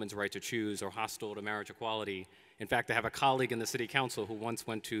to a woman's right to choose or hostile to marriage equality. In fact, I have a colleague in the city council who once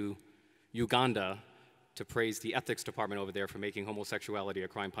went to Uganda to praise the ethics department over there for making homosexuality a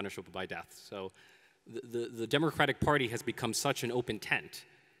crime punishable by death. So the Democratic Party has become such an open tent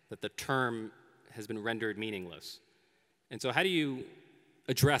that the term has been rendered meaningless. And so how do you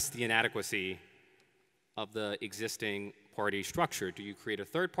address the inadequacy of the existing party structure? Do you create a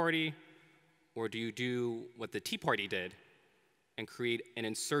third party, or do you do what the Tea Party did and create an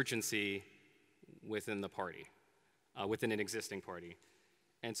insurgency within the party, within an existing party?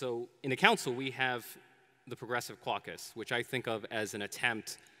 And so in the council, we have the Progressive Caucus, which I think of as an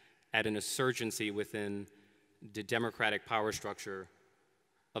attempt at an insurgency within the democratic power structure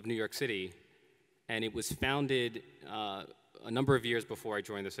of New York City. And it was founded a number of years before I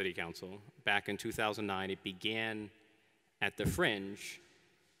joined the city council. Back in 2009, it began at the fringe,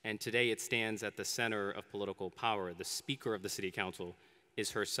 and today it stands at the center of political power. The Speaker of the city council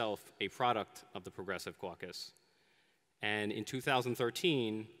is herself a product of the Progressive Caucus. And in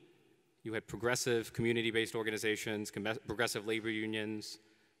 2013, you had progressive community-based organizations, progressive labor unions,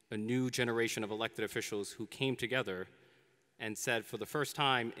 a new generation of elected officials who came together and said, for the first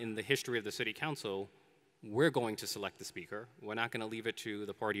time in the history of the city council, we're going to select the speaker. We're not going to leave it to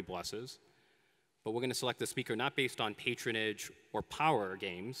the party bosses, but we're going to select the speaker not based on patronage or power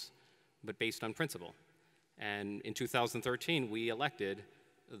games, but based on principle. And in 2013, we elected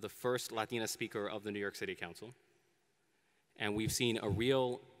the first Latina speaker of the New York City Council. And we've seen a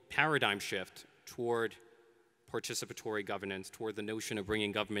real paradigm shift toward participatory governance, toward the notion of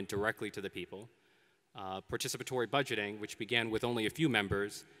bringing government directly to the people. Participatory budgeting, which began with only a few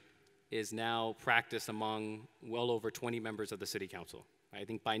members, is now practiced among well over 20 members of the city council. I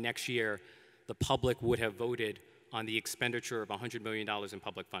think by next year, the public would have voted on the expenditure of $100 million in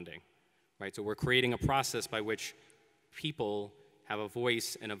public funding, right? So we're creating a process by which people have a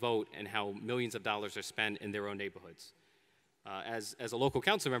voice and a vote in how millions of dollars are spent in their own neighborhoods. As a local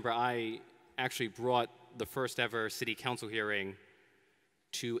council member, I actually brought the first ever city council hearing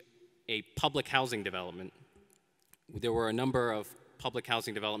to a public housing development. There were a number of public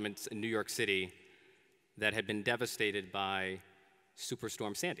housing developments in New York City that had been devastated by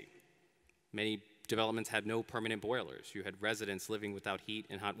Superstorm Sandy. Many developments had no permanent boilers. You had residents living without heat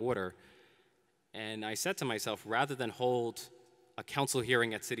and hot water. And I said to myself, rather than hold a council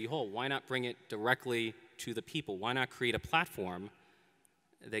hearing at City Hall, why not bring it directly to the people? Why not create a platform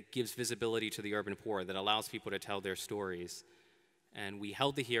that gives visibility to the urban poor, that allows people to tell their stories? And we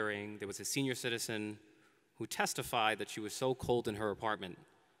held the hearing. There was a senior citizen who testified that she was so cold in her apartment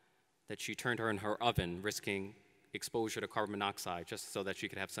that she turned her in her oven, risking exposure to carbon monoxide just so that she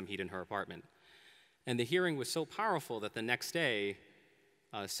could have some heat in her apartment. And the hearing was so powerful that the next day,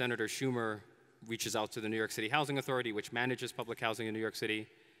 Senator Schumer reaches out to the New York City Housing Authority, which manages public housing in New York City.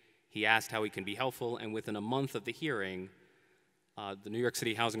 He asked how he can be helpful, and within a month of the hearing, the New York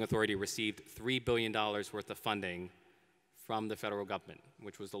City Housing Authority received $3 billion worth of funding from the federal government,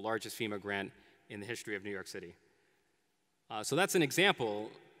 which was the largest FEMA grant in the history of New York City. So that's an example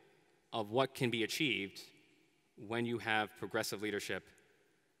of what can be achieved when you have progressive leadership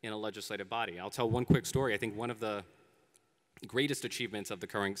in a legislative body. I'll tell one quick story. I think one of the greatest achievements of the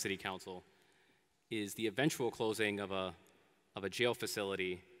current city council is the eventual closing of a jail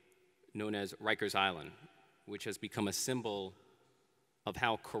facility known as Rikers Island, which has become a symbol of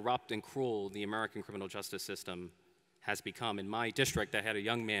how corrupt and cruel the American criminal justice system has become. In my district, I had a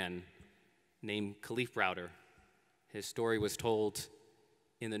young man named Khalif Browder. His story was told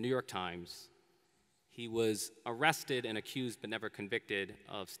in the New York Times. He was arrested and accused but never convicted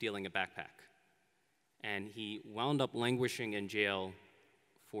of stealing a backpack. And he wound up languishing in jail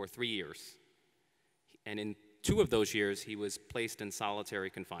for 3 years. And in 2 of those years, he was placed in solitary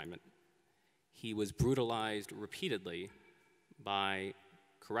confinement. He was brutalized repeatedly by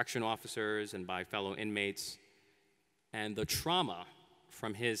correction officers and by fellow inmates. And the trauma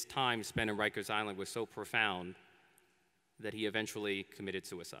from his time spent in Rikers Island was so profound that he eventually committed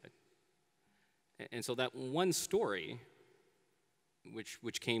suicide. And so that one story, which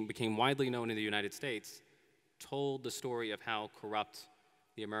became widely known in the United States, told the story of how corrupt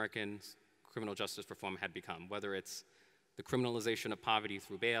the American criminal justice reform had become, whether it's the criminalization of poverty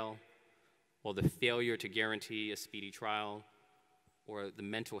through bail, or the failure to guarantee a speedy trial, or the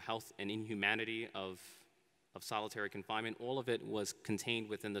mental health and inhumanity of solitary confinement. All of it was contained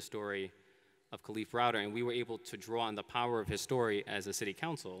within the story of Khalif Browder, and we were able to draw on the power of his story as a city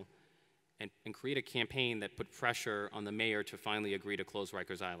council and create a campaign that put pressure on the mayor to finally agree to close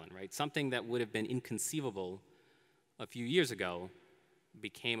Rikers Island, right? Something that would have been inconceivable a few years ago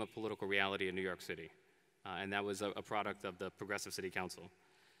became a political reality in New York City. And that was a product of the Progressive City Council.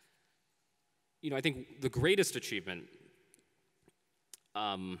 You know, I think the greatest achievement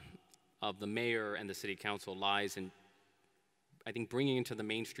of the mayor and the city council lies in, I think, bringing into the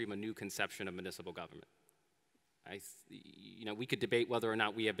mainstream a new conception of municipal government. You know, we could debate whether or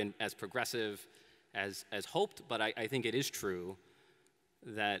not we have been as progressive as hoped, but I think it is true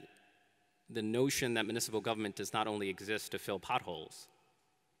that the notion that municipal government does not only exist to fill potholes,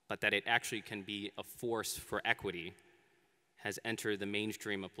 but that it actually can be a force for equity has entered the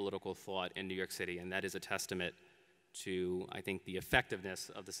mainstream of political thought in New York City, and that is a testament to, I think, the effectiveness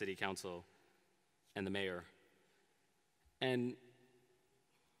of the city council and the mayor. And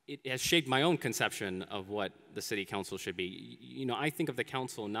it has shaped my own conception of what the city council should be. You know, I think of the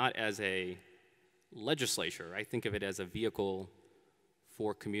council not as a legislature. I think of it as a vehicle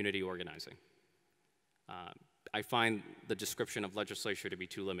for community organizing. I find the description of legislature to be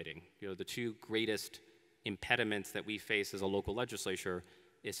too limiting. You know, the 2 greatest impediments that we face as a local legislature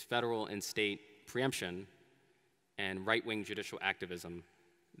is federal and state preemption and right-wing judicial activism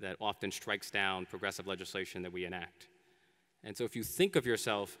that often strikes down progressive legislation that we enact. And so if you think of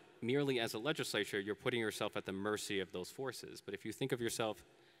yourself merely as a legislature, you're putting yourself at the mercy of those forces. But if you think of yourself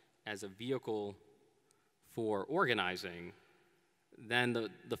as a vehicle for organizing, then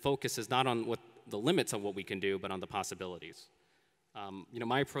the focus is not on what the limits of what we can do, but on the possibilities. You know,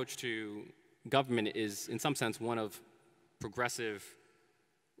 my approach to government is, in some sense, one of progressive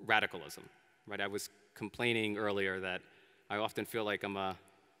radicalism, right? I was complaining earlier that I often feel like I'm a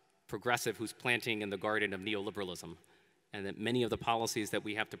progressive who's planting in the garden of neoliberalism, and that many of the policies that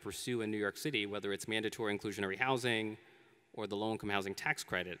we have to pursue in New York City, whether it's mandatory inclusionary housing or the low-income housing tax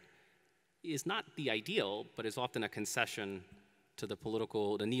credit, is not the ideal, but is often a concession to the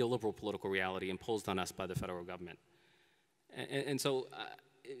neoliberal political reality imposed on us by the federal government. And so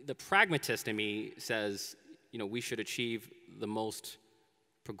the pragmatist in me says, you know, we should achieve the most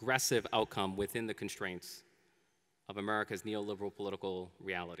progressive outcome within the constraints of America's neoliberal political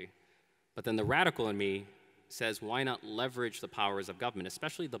reality. But then the radical in me says, why not leverage the powers of government,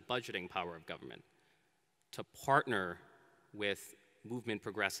 especially the budgeting power of government, to partner with movement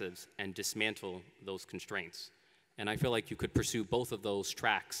progressives and dismantle those constraints? And I feel like you could pursue both of those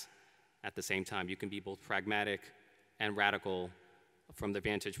tracks at the same time. You can be both pragmatic and radical from the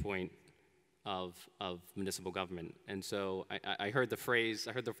vantage point of municipal government. And so I heard the phrase,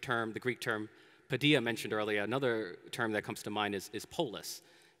 I heard the term, the Greek term, Padilla mentioned earlier. Another term that comes to mind is polis,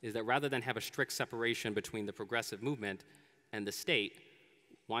 is that rather than have a strict separation between the progressive movement and the state,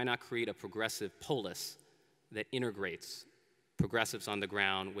 why not create a progressive polis that integrates progressives on the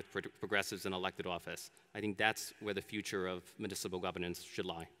ground with progressives in elected office? I think that's where the future of municipal governance should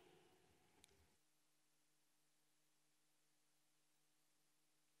lie.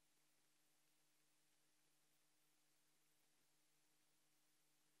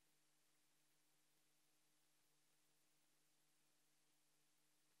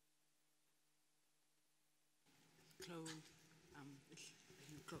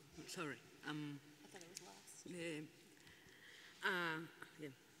 Sorry. I thought it was last. Yeah.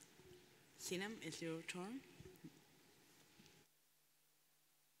 Sinem, it's your turn.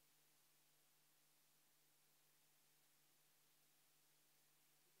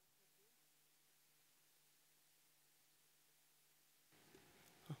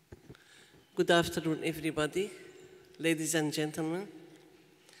 Good afternoon, everybody, ladies and gentlemen.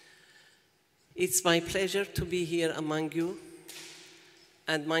 It's my pleasure to be here among you,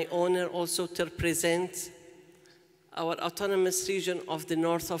 and my honor also to represent our autonomous region of the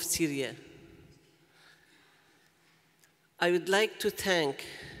north of Syria. I would like to thank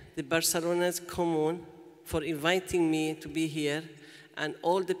the Barcelona's Commune for inviting me to be here, and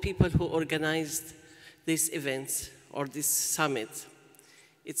all the people who organized these events or this summit.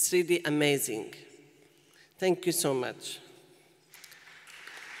 It's really amazing. Thank you so much.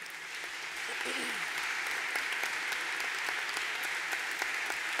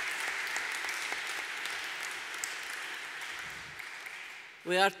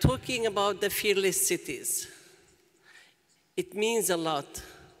 We are talking about the fearless cities. It means a lot.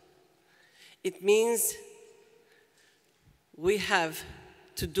 It means we have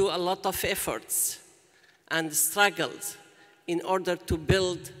to do a lot of efforts and struggles in order to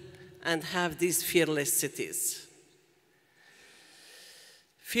build and have these fearless cities.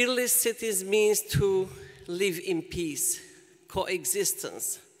 Fearless cities means to live in peace,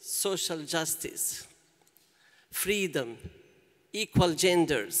 coexistence, social justice, freedom, equal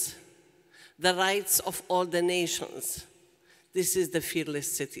genders, the rights of all the nations. This is the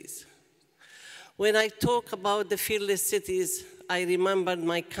fearless cities. When I talk about the fearless cities, I remembered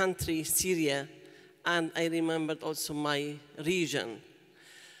my country, Syria, and I remembered also my region.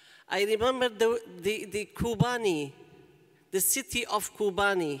 I remember the Kobani, the city of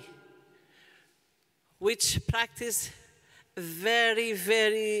Kobani, which practiced a very,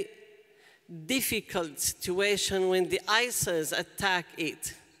 very difficult situation when the ISIS attack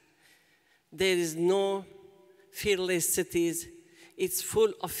it. There is no fearless cities. It's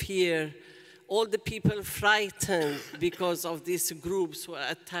full of fear. All the people frightened because of these groups who are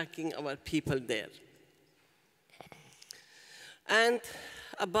attacking our people there. And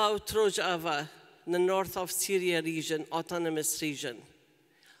about Rojava, the north of Syria region, autonomous region.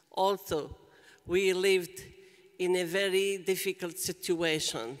 Also, we lived in a very difficult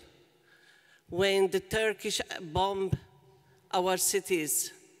situation. When the Turkish bombed our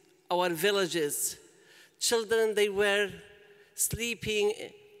cities, our villages, children, they were sleeping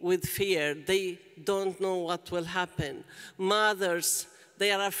with fear. They don't know what will happen. Mothers,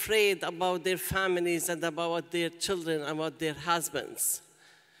 they are afraid about their families and about their children, about their husbands.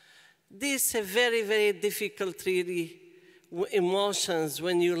 These are very, very difficult, really, emotions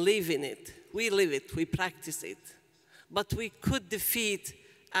when you live in it. We live it, we practice it. But we could defeat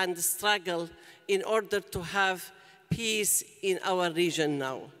and struggle in order to have peace in our region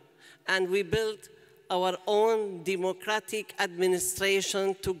now. And we built our own democratic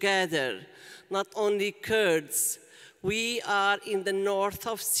administration together, not only Kurds. We are in the north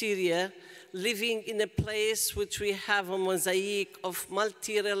of Syria, living in a place which we have a mosaic of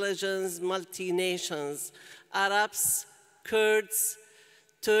multi-religions, multi-nations, Arabs, Kurds,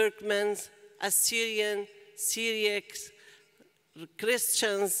 Turkmens, Assyrian, Syriacs,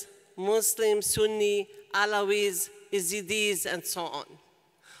 Christians, Muslims, Sunni, Alawis, Yazidis, and so on.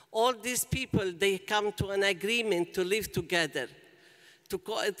 All these people, they come to an agreement to live together, to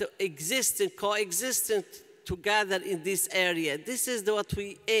exist and coexist together in this area. This is what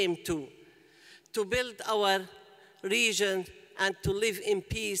we aim to build our region and to live in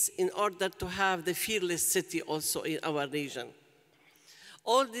peace in order to have the fearless city also in our region.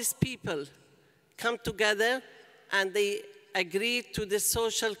 All these people come together and they agree to the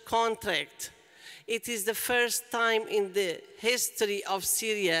social contract. It is the first time in the history of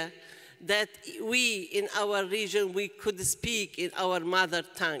Syria that we, in our region, we could speak in our mother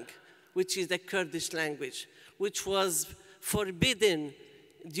tongue, which is the Kurdish language, which was forbidden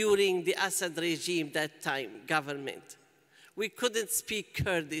during the Assad regime that time, government. We couldn't speak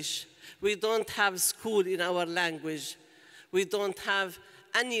Kurdish. We don't have school in our language. We don't have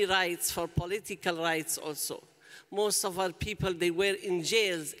any rights for political rights also. Most of our people, they were in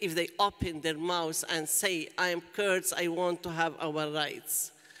jails if they opened their mouths and say, I am Kurds, I want to have our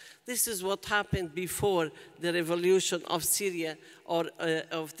rights. This is what happened before the revolution of Syria or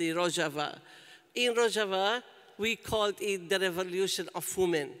of the Rojava. In Rojava, we called it the revolution of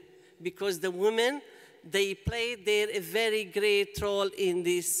women because the women, they played a very great role in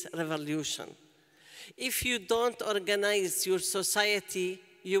this revolution. If you don't organize your society,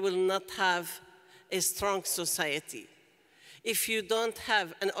 you will not have a strong society. If you don't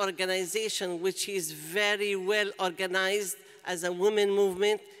have an organization which is very well organized as a women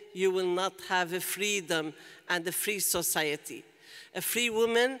movement, you will not have a freedom and a free society. A free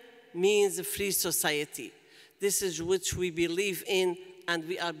woman means a free society. This is which we believe in and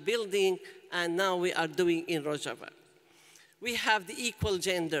we are building and now we are doing in Rojava. We have the equal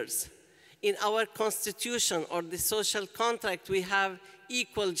genders. In our constitution or the social contract, we have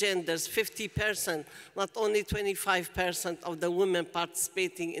equal genders, 50%, not only 25% of the women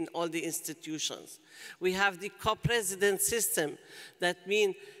participating in all the institutions. We have the co-president system. That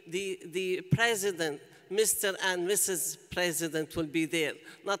means the president, Mr. and Mrs. President will be there.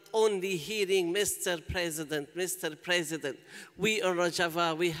 Not only hearing Mr. President, Mr. President. We in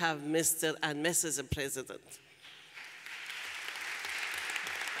Rojava, we have Mr. and Mrs. President.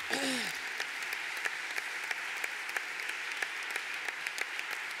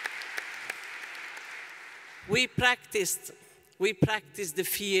 We practiced the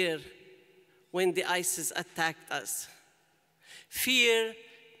fear when the ISIS attacked us. Fear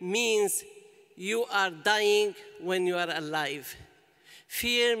means you are dying when you are alive.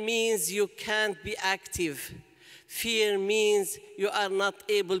 Fear means you can't be active. Fear means you are not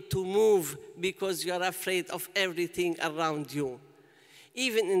able to move because you are afraid of everything around you.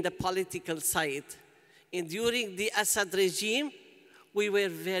 Even in the political side, during the Assad regime, we were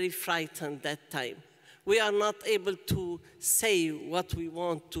very frightened that time. We are not able to say what we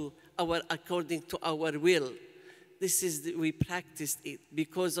want to according to our will. We practiced it.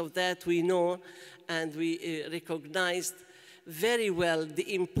 Because of that, we know and we recognized very well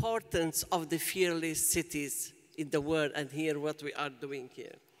the importance of the fearless cities in the world, and here what we are doing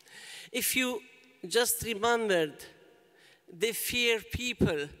here. If you just remembered the fear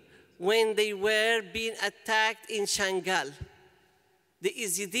people when they were being attacked in Shangal, the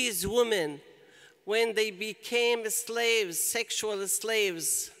Yazidis women, when they became slaves, sexual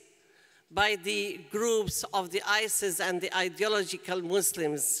slaves, by the groups of the ISIS and the ideological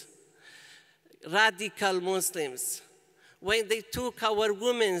Muslims, radical Muslims, when they took our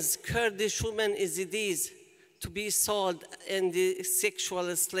women's, Kurdish women Yazidis, to be sold in the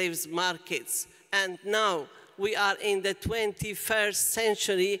sexual slaves markets. And now we are in the 21st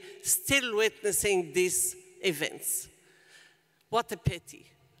century still witnessing these events. What a pity.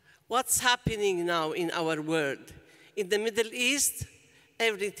 What's happening now in our world? In the Middle East,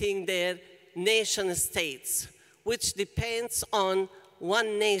 everything there, nation states, which depends on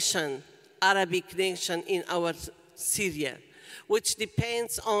one nation, Arabic nation in our Syria, which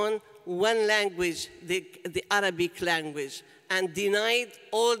depends on one language, the Arabic language, and denied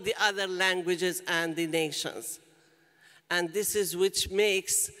all the other languages and the nations. And this is which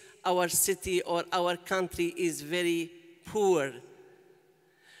makes our city or our country is very poor.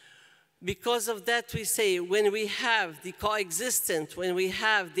 Because of that, we say, when we have the coexistence, when we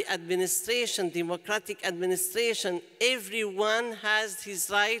have the administration, democratic administration, everyone has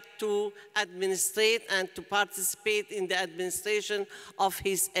his right to administrate and to participate in the administration of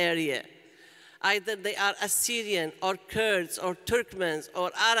his area. Either they are Assyrian or Kurds or Turkmens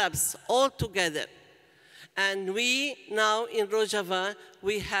or Arabs, all together. And we now in Rojava,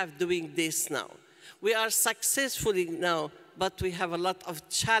 we have doing this now. We are successfully now, but we have a lot of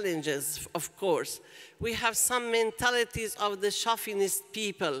challenges, of course. We have some mentalities of the chauvinist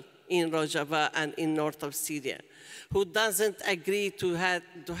people in Rojava and in north of Syria, who doesn't agree to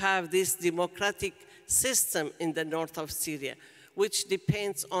have this democratic system in the north of Syria, which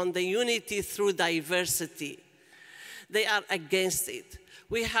depends on the unity through diversity. They are against it.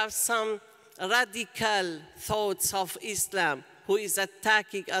 We have some radical thoughts of Islam who is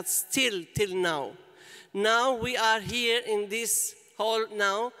attacking us still till now. Now we are here in this hall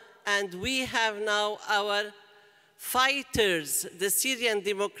now, and we have now our fighters, the Syrian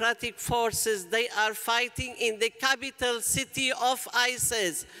Democratic Forces. They are fighting in the capital city of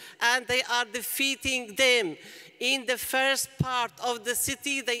ISIS, and they are defeating them. In the first part of the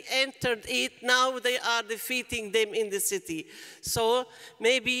city, they entered it. Now they are defeating them in the city. So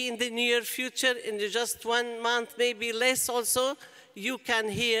maybe in the near future, in just 1 month, maybe less also, you can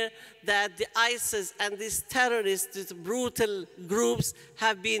hear that the ISIS and these terrorists, these brutal groups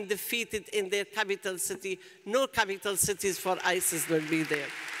have been defeated in their capital city. No capital cities for ISIS will be there.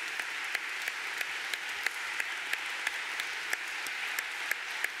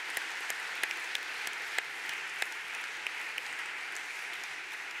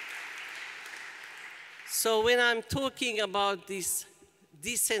 So when I'm talking about this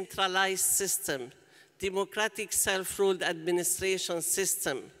decentralized system, democratic self-ruled administration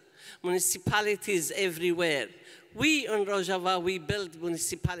system, municipalities everywhere. We in Rojava, we build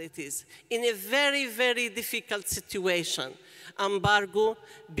municipalities in a very, very difficult situation. Embargo,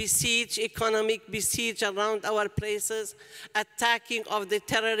 besiege, economic besiege around our places, attacking of the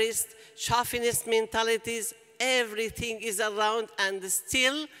terrorists, chauvinist mentalities, everything is around, and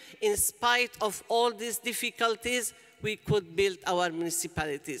still, in spite of all these difficulties, we could build our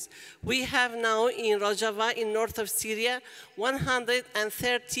municipalities. We have now in Rojava, in north of Syria,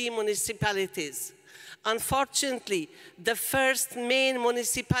 130 municipalities. Unfortunately, the first main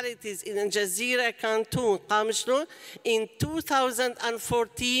municipalities in Jazeera, Khartoum, Qamishlo, in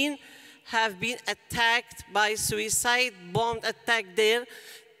 2014 have been attacked by suicide, bombed attack there.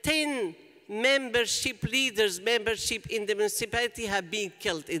 10 membership leaders, membership in the municipality have been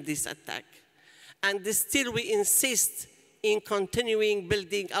killed in this attack. And still we insist in continuing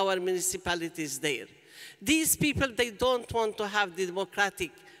building our municipalities there. These people, they don't want to have the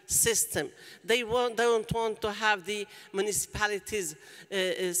democratic system. They don't want to have the municipalities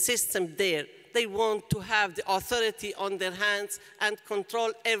system there. They want to have the authority on their hands and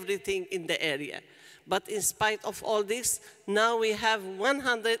control everything in the area. But in spite of all this, now we have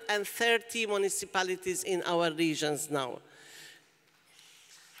 130 municipalities in our regions now.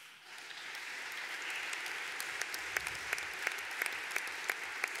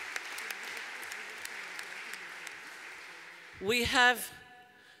 We have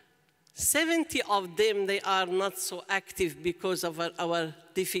 70 of them, they are not so active because of our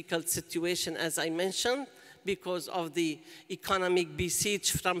difficult situation, as I mentioned, because of the economic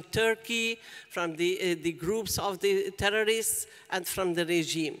besiege from Turkey, from the groups of the terrorists, and from the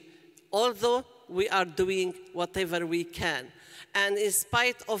regime. Although we are doing whatever we can. And in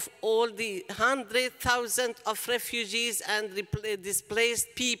spite of all the 100,000 of refugees and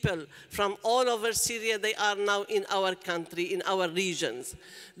displaced people from all over Syria, they are now in our country, in our regions.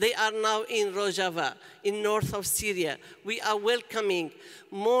 They are now in Rojava, in north of Syria. We are welcoming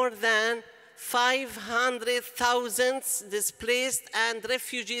more than 500,000 displaced and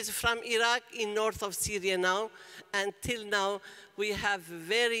refugees from Iraq in north of Syria now. Until now, we have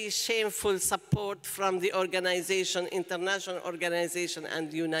very shameful support from the organization, international organization, and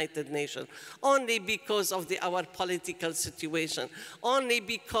the United Nations, only because of our political situation, only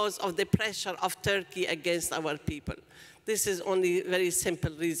because of the pressure of Turkey against our people. This is only a very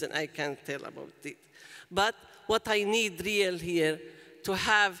simple reason I can tell about it. But what I need real here, to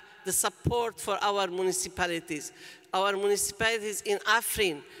have the support for our municipalities in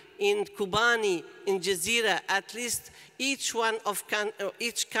Afrin, in Kobani, in Jazeera, at least each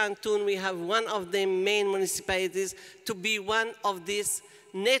canton, we have one of the main municipalities to be one of this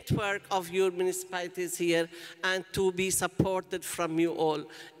network of your municipalities here and to be supported from you all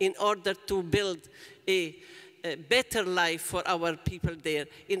in order to build a better life for our people there,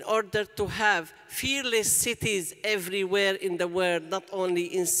 in order to have fearless cities everywhere in the world, not only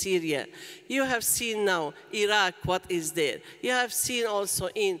in Syria. You have seen now Iraq, what is there. You have seen also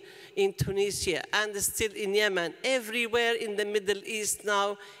in Tunisia and still in Yemen. Everywhere in the Middle East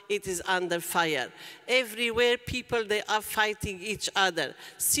now, it is under fire. Everywhere people, they are fighting each other.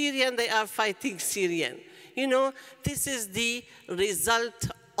 Syrian, they are fighting Syrian. You know, this is the result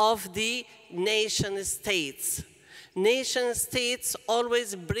of the nation states. Nation states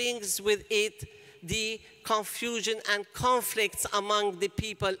always brings with it the confusion and conflicts among the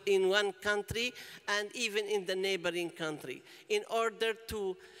people in one country and even in the neighboring country, in order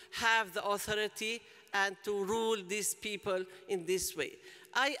to have the authority and to rule these people in this way.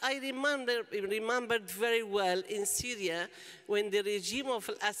 I remembered very well in Syria when the regime of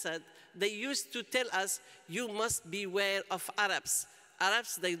Assad, they used to tell us, you must beware of Arabs.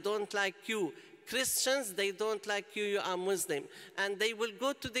 Arabs, they don't like you. Christians, they don't like you, you are Muslim. And they will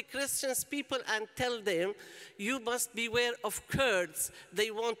go to the Christians people and tell them, you must beware of Kurds.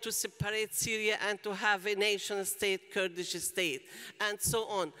 They want to separate Syria and to have a nation state, Kurdish state, and so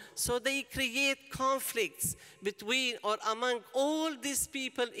on. So they create conflicts between or among all these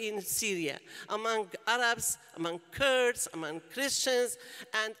people in Syria, among Arabs, among Kurds, among Christians,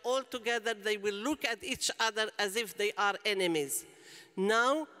 and all together they will look at each other as if they are enemies.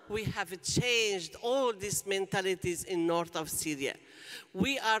 Now we have changed all these mentalities in north of Syria.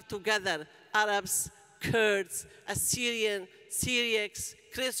 We are together, Arabs, Kurds, Assyrians, Syriacs,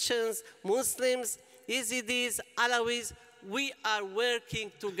 Christians, Muslims, Yazidis, Alawis. We are working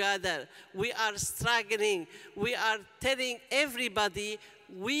together. We are struggling. We are telling everybody,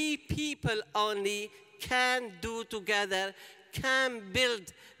 we people only can do together, can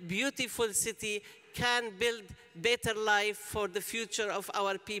build beautiful city, can build better life for the future of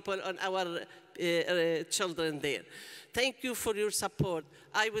our people and our children there. Thank you for your support.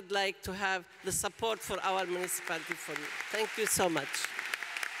 I would like to have the support for our municipality for you. Thank you so much.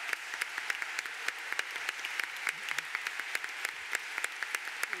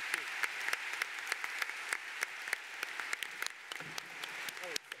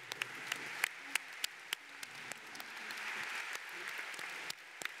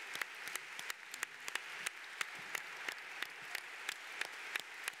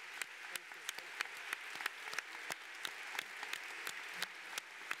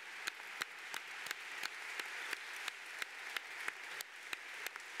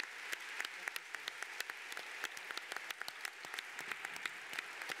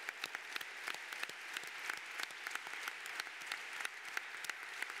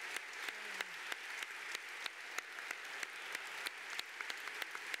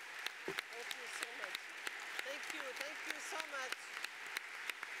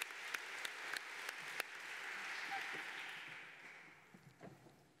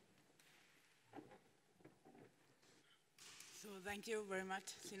 So thank you very much,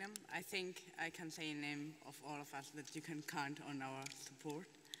 Sinem. I think I can say in name of all of us that you can count on our support.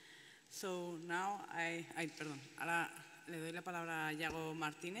 So now ahora le doy la palabra a Iago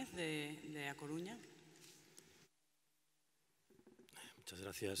Martínez de A Coruña. Muchas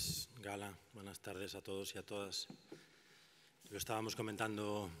gracias, Gala. Buenas tardes a todos y a todas. Lo estábamos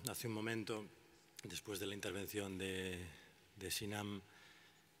comentando hace un momento, después de la intervención de Sinam,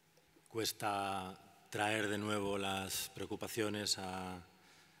 cuesta traer de nuevo las preocupaciones a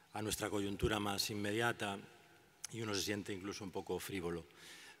nuestra coyuntura más inmediata y uno se siente incluso un poco frívolo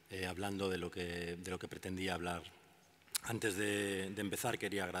hablando de lo que pretendía hablar. Antes de empezar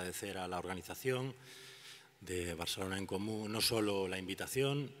quería agradecer a la organización de Barcelona en Comú no solo la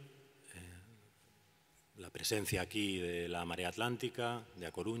invitación, la presencia aquí de la marea atlántica, de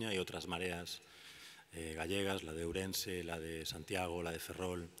A Coruña y otras mareas gallegas, la de Ourense, la de Santiago, la de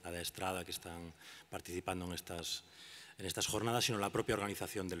Ferrol, la de Estrada, que están participando en estas jornadas, sino la propia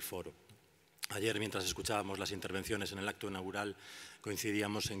organización del foro. Ayer, mientras escuchábamos las intervenciones en el acto inaugural,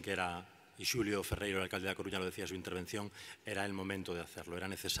 coincidíamos en que era, y Xulio Ferreiro, el alcalde de A Coruña, lo decía en su intervención, era el momento de hacerlo, era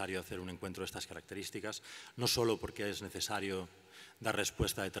necesario hacer un encuentro de estas características, no solo porque es necesario dar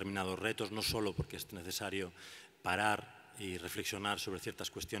respuesta a determinados retos, no solo porque es necesario parar y reflexionar sobre ciertas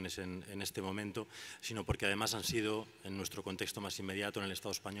cuestiones en este momento, sino porque además han sido, en nuestro contexto más inmediato, en el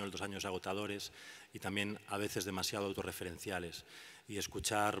Estado español, 2 años agotadores y también a veces demasiado autorreferenciales. Y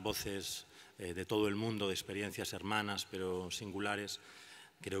escuchar voces de todo el mundo, de experiencias hermanas pero singulares,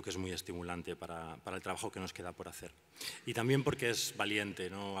 creo que es muy estimulante para el trabajo que nos queda por hacer. Y también porque es valiente,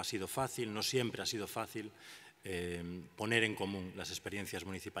 no ha sido fácil, no siempre ha sido fácil poner en común las experiencias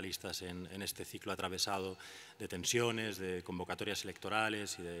municipalistas en este ciclo atravesado de tensiones, de convocatorias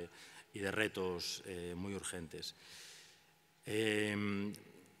electorales y de retos muy urgentes. Yo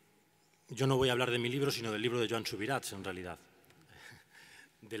no voy a hablar de mi libro, sino del libro de Joan Subirats, en realidad,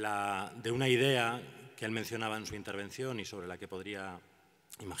 de una idea que él mencionaba en su intervención y sobre la que podría,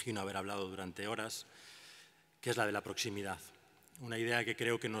 imagino, haber hablado durante horas, que es la de la proximidad. Una idea que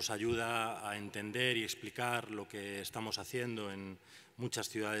creo que nos ayuda a entender y explicar lo que estamos haciendo en muchas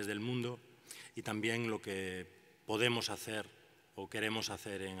ciudades del mundo y también lo que podemos hacer o queremos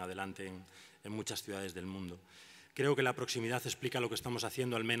hacer en adelante en muchas ciudades del mundo. Creo que la proximidad explica lo que estamos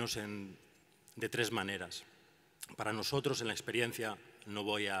haciendo al menos de 3 maneras. Para nosotros, en la experiencia, no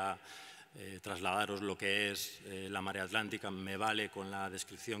voy a trasladaros lo que es la marea atlántica, me vale con la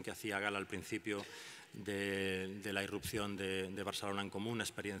descripción que hacía Gala al principio de la irrupción de Barcelona en Comú, una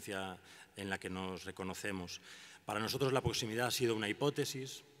experiencia en la que nos reconocemos. Para nosotros la proximidad ha sido una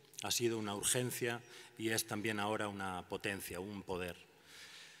hipótesis, ha sido una urgencia y es también ahora una potencia, un poder.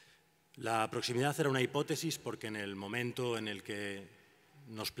 La proximidad era una hipótesis porque en el momento en el que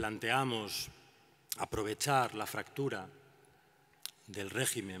nos planteamos aprovechar la fractura del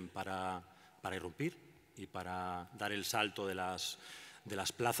régimen para irrumpir y para dar el salto de las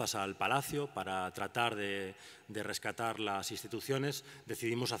plazas al palacio, para tratar de rescatar las instituciones,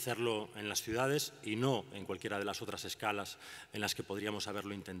 decidimos hacerlo en las ciudades y no en cualquiera de las otras escalas en las que podríamos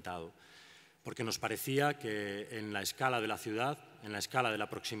haberlo intentado. Porque nos parecía que en la escala de la ciudad, en la escala de la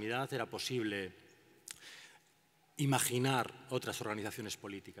proximidad, era posible imaginar otras organizaciones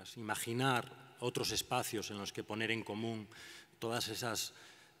políticas, imaginar otros espacios en los que poner en común todas esas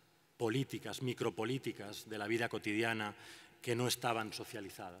políticas, micropolíticas de la vida cotidiana que no estaban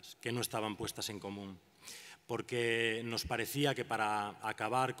socializadas, que no estaban puestas en común. Porque nos parecía que para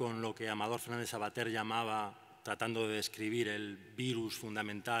acabar con lo que Amador Fernández Sabater llamaba, tratando de describir el virus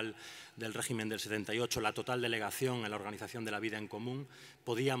fundamental del régimen del 78, la total delegación en la organización de la vida en común,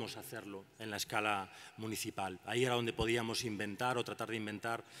 podíamos hacerlo en la escala municipal. Ahí era donde podíamos inventar o tratar de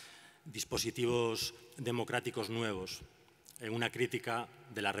inventar dispositivos democráticos nuevos, en una crítica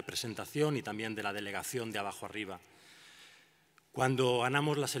de la representación y también de la delegación de abajo arriba. Cuando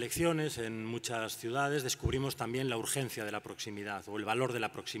ganamos las elecciones en muchas ciudades descubrimos también la urgencia de la proximidad o el valor de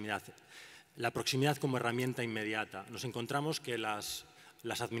la proximidad como herramienta inmediata. Nos encontramos que las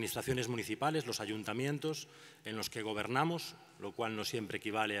administraciones municipales, los ayuntamientos en los que gobernamos, lo cual no siempre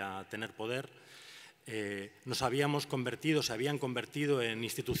equivale a tener poder, se habían convertido en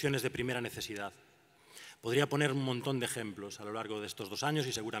instituciones de primera necesidad. Podría poner un montón de ejemplos a lo largo de estos 2 años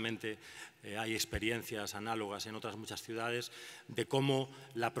y seguramente hay experiencias análogas en otras muchas ciudades de cómo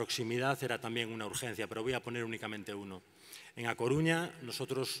la proximidad era también una urgencia, pero voy a poner únicamente uno. En A Coruña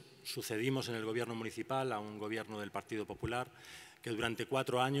nosotros sucedimos en el gobierno municipal a un gobierno del Partido Popular que durante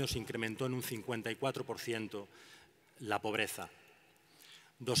 4 años incrementó en un 54% la pobreza.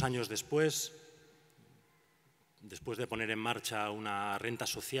 2 años después de poner en marcha una renta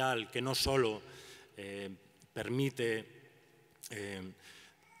social que no solo permite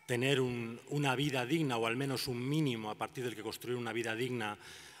tener una vida digna, o al menos un mínimo a partir del que construir una vida digna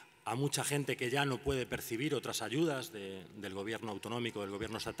a mucha gente que ya no puede percibir otras ayudas del gobierno autonómico, del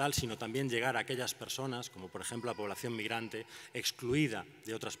gobierno estatal, sino también llegar a aquellas personas, como por ejemplo la población migrante, excluida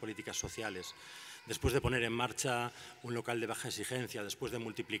de otras políticas sociales. Después de poner en marcha un local de baja exigencia, después de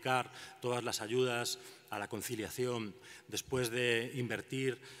multiplicar todas las ayudas a la conciliación, después de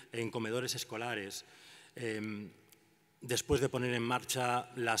invertir en comedores escolares, después de poner en marcha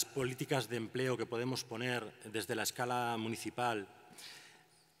las políticas de empleo que podemos poner desde la escala municipal,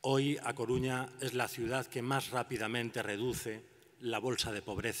 hoy A Coruña es la ciudad que más rápidamente reduce la bolsa de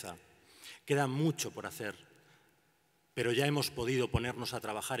pobreza. Queda mucho por hacer, pero ya hemos podido ponernos a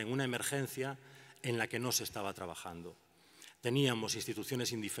trabajar en una emergencia en la que no se estaba trabajando. Teníamos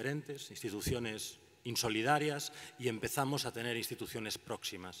instituciones indiferentes, instituciones insolidarias, y empezamos a tener instituciones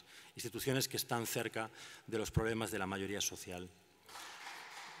próximas, instituciones que están cerca de los problemas de la mayoría social.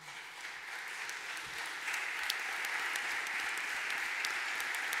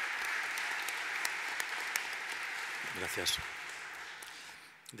 Gracias.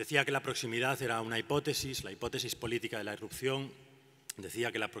 Decía que la proximidad era una hipótesis, la hipótesis política de la irrupción.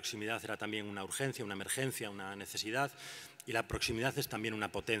 Decía que la proximidad era también una urgencia, una emergencia, una necesidad, y la proximidad es también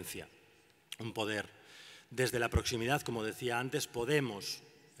una potencia, un poder. Desde la proximidad, como decía antes, podemos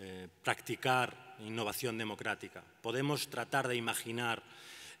practicar innovación democrática, podemos tratar de imaginar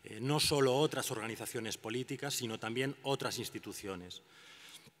no solo otras organizaciones políticas, sino también otras instituciones.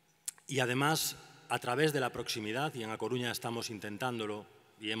 Y además, a través de la proximidad, y en A Coruña estamos intentándolo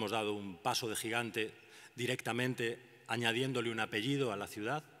y hemos dado un paso de gigante directamente añadiéndole un apellido a la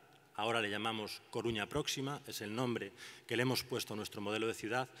ciudad. Ahora le llamamos Coruña Próxima, es el nombre que le hemos puesto a nuestro modelo de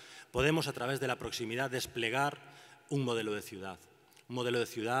ciudad. Podemos, a través de la proximidad, desplegar un modelo de ciudad. Un modelo de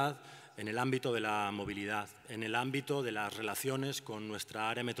ciudad en el ámbito de la movilidad, en el ámbito de las relaciones con nuestra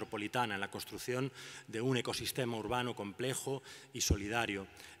área metropolitana, en la construcción de un ecosistema urbano complejo y solidario,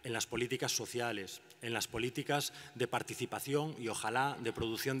 en las políticas sociales, en las políticas de participación y, ojalá, de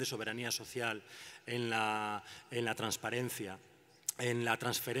producción de soberanía social, en la transparencia, en la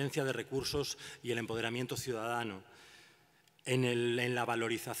transferencia de recursos y el empoderamiento ciudadano, en la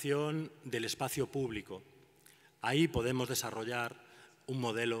valorización del espacio público. Ahí podemos desarrollar un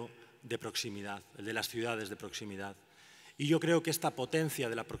modelo de proximidad, el de las ciudades de proximidad. Y yo creo que esta potencia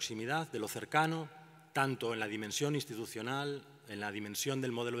de la proximidad, de lo cercano, tanto en la dimensión institucional, en la dimensión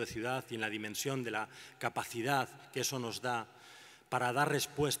del modelo de ciudad y en la dimensión de la capacidad que eso nos da para dar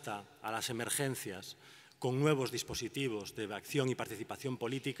respuesta a las emergencias con nuevos dispositivos de acción y participación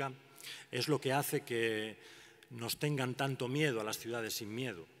política, es lo que hace que nos tengan tanto miedo a las ciudades sin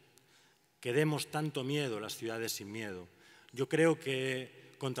miedo, que demos tanto miedo a las ciudades sin miedo. Yo creo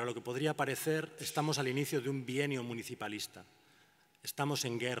que, contra lo que podría parecer, estamos al inicio de un bienio municipalista. Estamos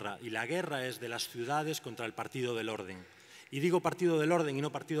en guerra, y la guerra es de las ciudades contra el partido del orden. Y digo partido del orden y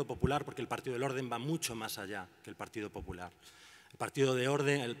no partido popular, porque el partido del orden va mucho más allá que el partido popular. Al partido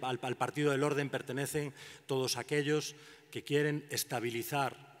del orden pertenecen todos aquellos que quieren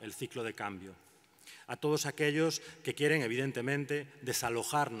estabilizar el ciclo de cambio, a todos aquellos que quieren, evidentemente,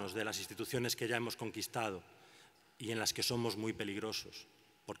 desalojarnos de las instituciones que ya hemos conquistado y en las que somos muy peligrosos,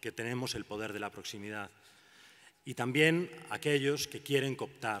 porque tenemos el poder de la proximidad. Y también aquellos que quieren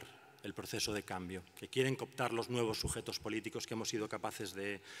cooptar el proceso de cambio, que quieren cooptar los nuevos sujetos políticos que hemos sido capaces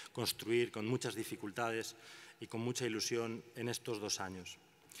de construir con muchas dificultades y con mucha ilusión en estos 2 años.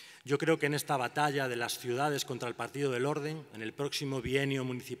 Yo creo que en esta batalla de las ciudades contra el partido del orden, en el próximo bienio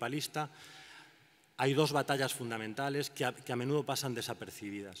municipalista, hay 2 batallas fundamentales que a menudo pasan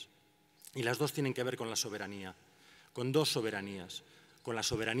desapercibidas. Y las 2 tienen que ver con la soberanía, con 2 soberanías. Con la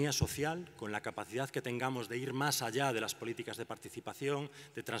soberanía social, con la capacidad que tengamos de ir más allá de las políticas de participación,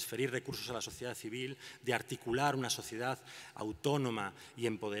 de transferir recursos a la sociedad civil, de articular una sociedad autónoma y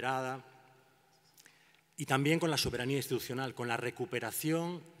empoderada. Y también con la soberanía institucional, con la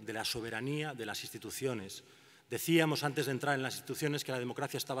recuperación de la soberanía de las instituciones. Decíamos antes de entrar en las instituciones que la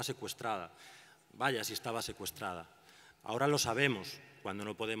democracia estaba secuestrada. Vaya si estaba secuestrada. Ahora lo sabemos, cuando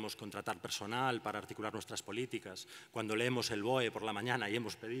no podemos contratar personal para articular nuestras políticas, cuando leemos el BOE por la mañana y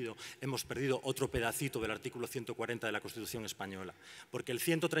hemos perdido otro pedacito del artículo 140 de la Constitución española, porque el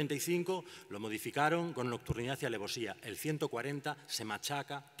 135 lo modificaron con nocturnidad y alevosía, el 140 se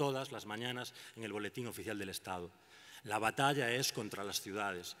machaca todas las mañanas en el Boletín Oficial del Estado. La batalla es contra las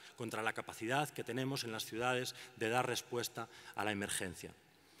ciudades, contra la capacidad que tenemos en las ciudades de dar respuesta a la emergencia.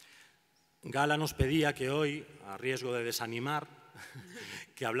 Gala nos pedía que hoy, a riesgo de desanimar,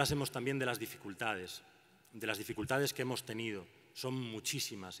 que hablásemos también de las dificultades que hemos tenido son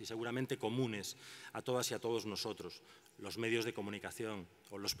muchísimas y seguramente comunes a todas y a todos nosotros. Los medios de comunicación,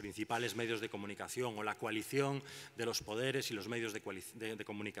 o los principales medios de comunicación, o la coalición de los poderes y los medios de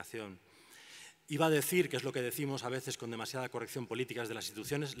comunicación. Iba a decir, que es lo que decimos a veces con demasiada corrección política de las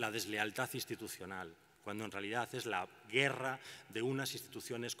instituciones, la deslealtad institucional, cuando en realidad es la guerra de unas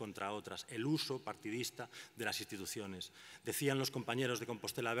instituciones contra otras, el uso partidista de las instituciones. Decían los compañeros de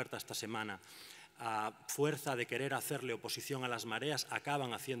Compostela Berta esta semana, a fuerza de querer hacerle oposición a las mareas,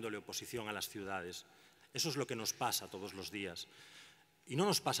 acaban haciéndole oposición a las ciudades. Eso es lo que nos pasa todos los días. Y no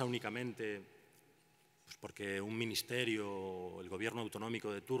nos pasa únicamente pues, porque un ministerio o el gobierno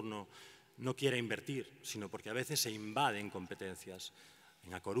autonómico de turno no quiere invertir, sino porque a veces se invaden competencias.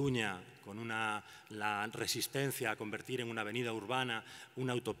 En A Coruña, con la resistencia a convertir en una avenida urbana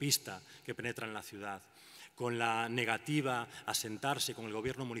una autopista que penetra en la ciudad, con la negativa a sentarse con el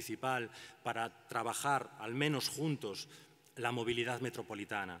gobierno municipal para trabajar, al menos juntos, la movilidad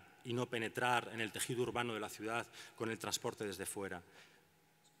metropolitana y no penetrar en el tejido urbano de la ciudad con el transporte desde fuera.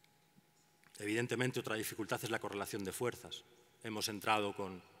 Evidentemente, otra dificultad es la correlación de fuerzas. Hemos entrado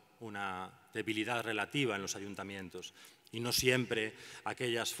con una debilidad relativa en los ayuntamientos y no siempre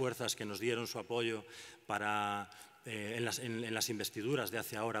aquellas fuerzas que nos dieron su apoyo en las investiduras de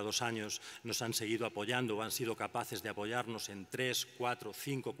hace ahora 2 años nos han seguido apoyando o han sido capaces de apoyarnos en 3, 4,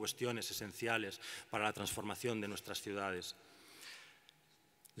 5 cuestiones esenciales para la transformación de nuestras ciudades.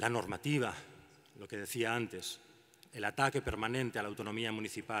 La normativa, lo que decía antes, el ataque permanente a la autonomía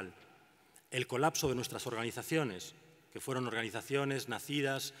municipal, el colapso de nuestras organizaciones, que fueron organizaciones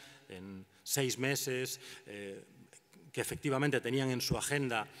nacidas en 6 meses, que efectivamente tenían en su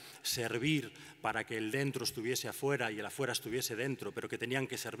agenda servir para que el dentro estuviese afuera y el afuera estuviese dentro, pero que tenían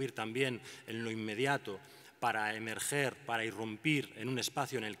que servir también en lo inmediato para emerger, para irrumpir en un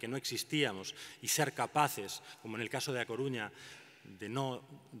espacio en el que no existíamos y ser capaces, como en el caso de A Coruña,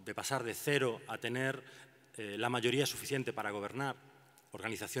 de pasar de 0 a tener la mayoría suficiente para gobernar.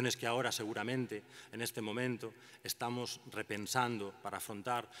 Organizaciones que ahora seguramente, en este momento, estamos repensando para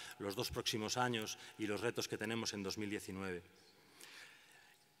afrontar los 2 próximos años y los retos que tenemos en 2019.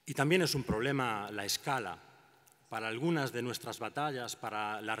 Y también es un problema la escala. Para algunas de nuestras batallas,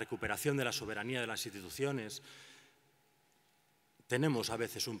 para la recuperación de la soberanía de las instituciones, tenemos a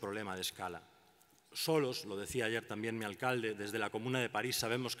veces un problema de escala. Solos, lo decía ayer también mi alcalde, desde la Comuna de París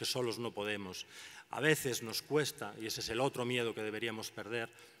sabemos que solos no podemos. A veces nos cuesta, y ese es el otro miedo que deberíamos perder,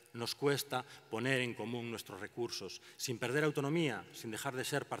 nos cuesta poner en común nuestros recursos, sin perder autonomía, sin dejar de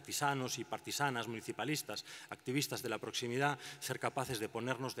ser partisanos y partisanas, municipalistas, activistas de la proximidad, ser capaces de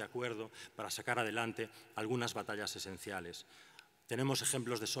ponernos de acuerdo para sacar adelante algunas batallas esenciales. Tenemos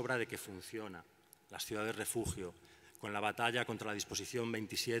ejemplos de sobra de que funciona. Las ciudades refugio, con la batalla contra la disposición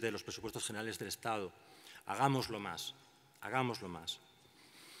 27 de los presupuestos generales del Estado. Hagámoslo más, hagámoslo más.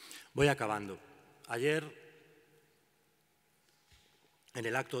 Voy acabando. Ayer, en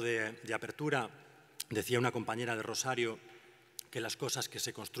el acto de apertura, decía una compañera de Rosario que las cosas que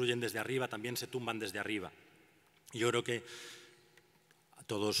se construyen desde arriba también se tumban desde arriba. Yo creo que a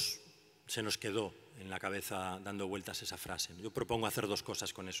todos se nos quedó en la cabeza dando vueltas esa frase. Yo propongo hacer 2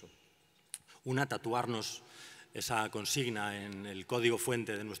 cosas con eso. Una, tatuarnos esa consigna en el código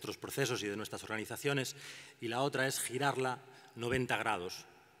fuente de nuestros procesos y de nuestras organizaciones, y la otra es girarla 90 grados,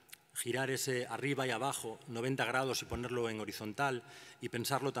 girar ese arriba y abajo 90 grados y ponerlo en horizontal y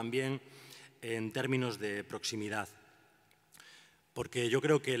pensarlo también en términos de proximidad. Porque yo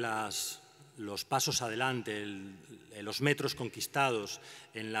creo que los pasos adelante, los metros conquistados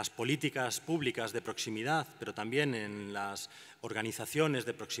en las políticas públicas de proximidad, pero también en las organizaciones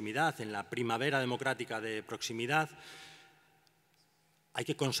de proximidad, en la primavera democrática de proximidad, hay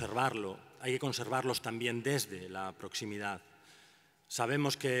que conservarlos también desde la proximidad.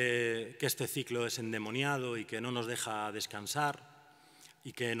 Sabemos que este ciclo es endemoniado y que no nos deja descansar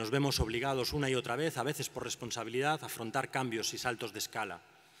y que nos vemos obligados una y otra vez, a veces por responsabilidad, a afrontar cambios y saltos de escala.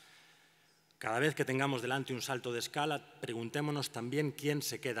 Cada vez que tengamos delante un salto de escala, preguntémonos también quién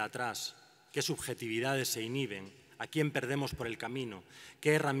se queda atrás, qué subjetividades se inhiben, a quién perdemos por el camino,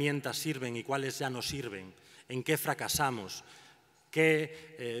 qué herramientas sirven y cuáles ya no sirven, en qué fracasamos,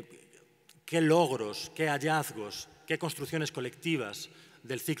 qué logros, qué hallazgos, qué construcciones colectivas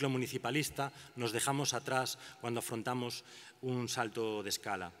del ciclo municipalista nos dejamos atrás cuando afrontamos un salto de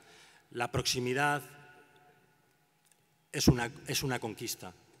escala. La proximidad es una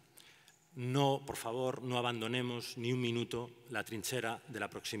conquista. No, por favor, no abandonemos ni un minuto la trinchera de la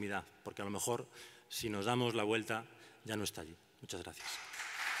proximidad, porque a lo mejor, si nos damos la vuelta, ya no está allí. Muchas gracias.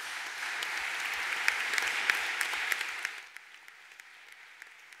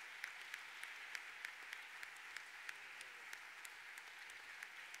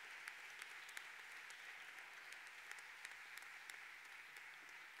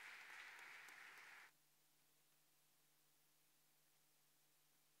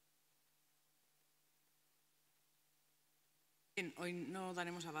 Hoy no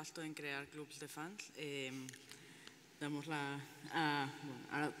daremos abasto en crear clubs de fans.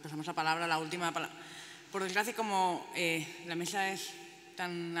 Ahora pasamos la palabra, la última palabra. Por desgracia, como la mesa es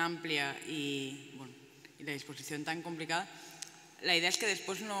tan amplia y la disposición tan complicada, la idea es que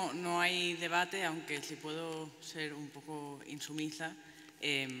después no hay debate, aunque si puedo ser un poco insumisa,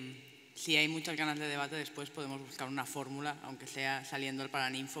 si hay muchas ganas de debate, después podemos buscar una fórmula, aunque sea saliendo el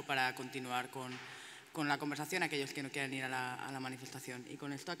Paraninfo, para continuar con la conversación, aquellos que no quieran ir a la manifestación. Y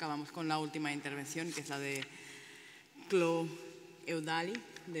con esto acabamos con la última intervención, que es la de Chloe Eudali,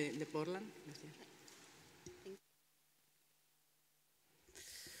 de Portland. Gracias.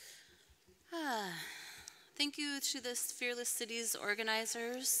 Thank you to the Fearless Cities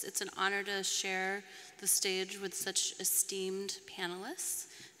organizers. It's an honor to share the stage with such esteemed panelists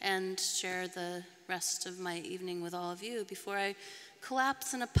and share the rest of my evening with all of you before I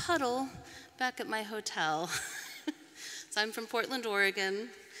collapse in a puddle back at my hotel. So I'm from Portland, Oregon,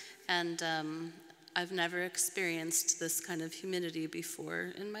 and I've never experienced this kind of humidity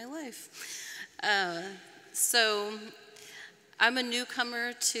before in my life. So I'm a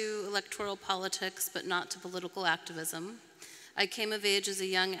newcomer to electoral politics, but not to political activism. I came of age as a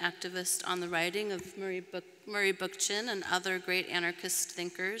young activist on the writing of Murray Bookchin and other great anarchist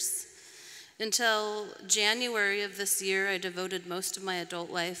thinkers. Until January of this year, I devoted most of my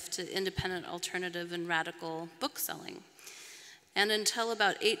adult life to independent, alternative, and radical bookselling. And until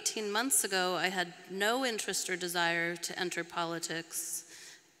about 18 months ago, I had no interest or desire to enter politics.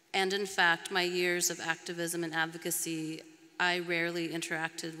 And in fact, my years of activism and advocacy, I rarely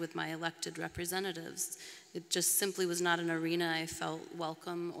interacted with my elected representatives. It just simply was not an arena I felt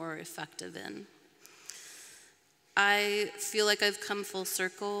welcome or effective in. I feel like I've come full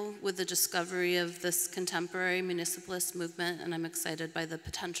circle with the discovery of this contemporary municipalist movement, and I'm excited by the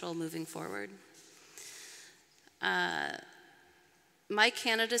potential moving forward. My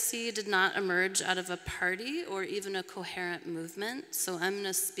candidacy did not emerge out of a party or even a coherent movement, so I'm going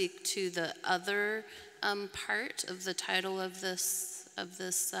to speak to the other part of the title of this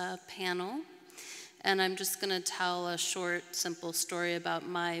panel. And I'm just going to tell a short, simple story about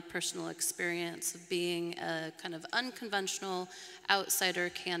my personal experience of being a kind of unconventional outsider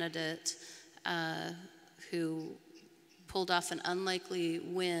candidate who pulled off an unlikely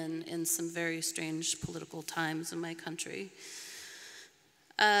win in some very strange political times in my country.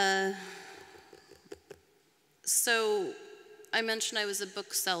 So I mentioned I was a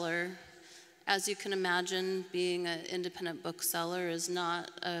bookseller. As you can imagine, being an independent bookseller is not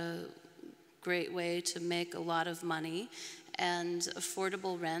a great way to make a lot of money, and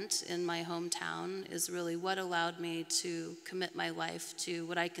affordable rent in my hometown is really what allowed me to commit my life to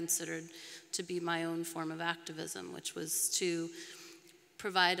what I considered to be my own form of activism, which was to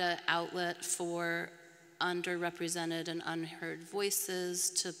provide an outlet for underrepresented and unheard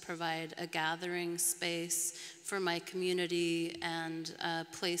voices, to provide a gathering space for my community and a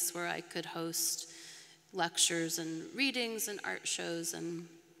place where I could host lectures and readings and art shows and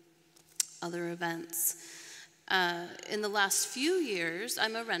other events. In the last few years,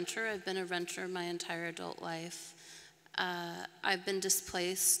 I'm a renter. I've been a renter my entire adult life. I've been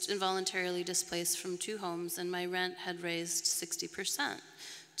displaced, involuntarily displaced from 2 homes, and my rent had raised 60%,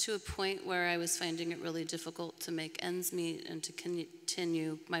 to a point where I was finding it really difficult to make ends meet and to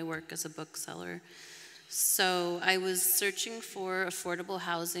continue my work as a bookseller. So I was searching for affordable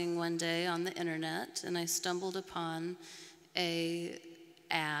housing one day on the internet, and I stumbled upon an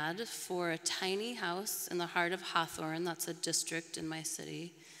ad for a tiny house in the heart of Hawthorne, that's a district in my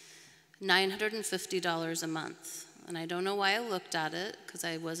city, $950 a month. And I don't know why I looked at it, because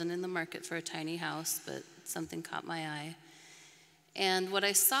I wasn't in the market for a tiny house, but something caught my eye. And what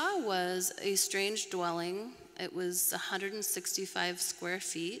I saw was a strange dwelling. It was 165 square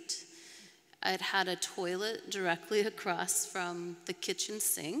feet. It had a toilet directly across from the kitchen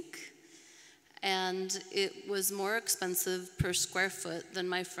sink. And it was more expensive per square foot than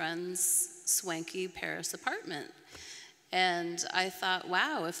my friend's swanky Paris apartment. And I thought,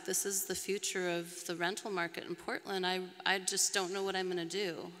 wow, if this is the future of the rental market in Portland, I just don't know what I'm gonna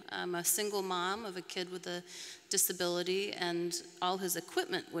do. I'm a single mom of a kid with a disability, and all his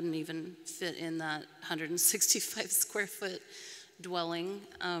equipment wouldn't even fit in that 165 square foot dwelling,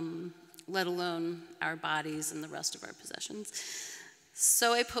 let alone our bodies and the rest of our possessions.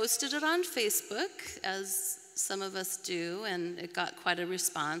 So I posted it on Facebook, as some of us do, and it got quite a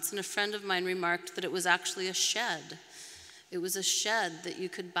response. And a friend of mine remarked that it was actually a shed. It was a shed that you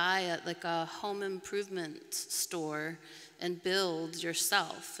could buy at like a home improvement store and build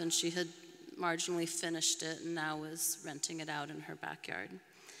yourself. And she had marginally finished it and now was renting it out in her backyard.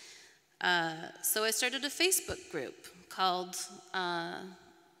 So I started a Facebook group called,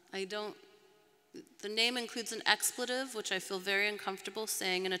 the name includes an expletive, which I feel very uncomfortable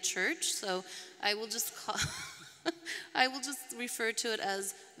saying in a church, so I will just call, I will just refer to it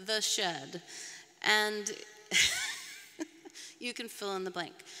as The Shed. And you can fill in the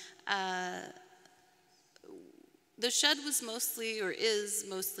blank. The Shed was mostly, or is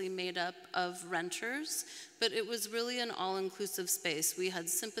mostly, made up of renters, but it was really an all-inclusive space. We had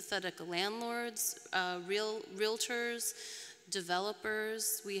sympathetic landlords, realtors,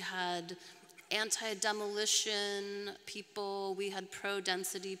 developers, we had anti-demolition people, we had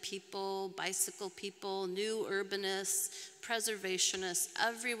pro-density people, bicycle people, new urbanists, preservationists.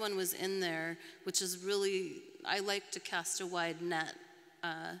 Everyone was in there, which is really, I like to cast a wide net.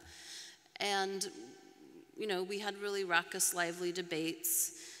 And you know, we had really raucous, lively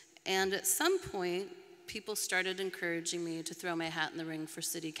debates. And at some point, people started encouraging me to throw my hat in the ring for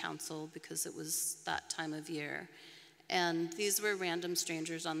city council because it was that time of year. And these were random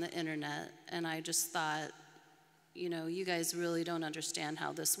strangers on the internet. And I just thought, you know, you guys really don't understand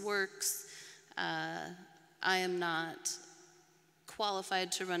how this works. I am not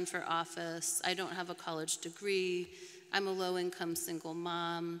qualified to run for office. I don't have a college degree. I'm a low-income single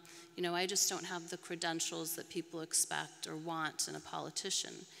mom. You know, I just don't have the credentials that people expect or want in a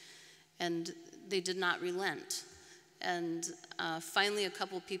politician. And they did not relent. And finally, a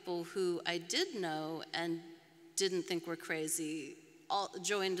couple people who I did know and didn't think were crazy all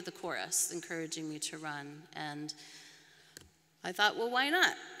joined the chorus, encouraging me to run. And I thought, well, why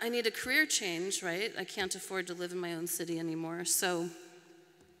not? I need a career change, right? I can't afford to live in my own city anymore. So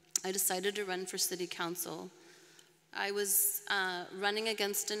I decided to run for city council. I was running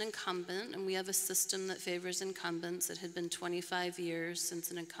against an incumbent, and we have a system that favors incumbents. It had been 25 years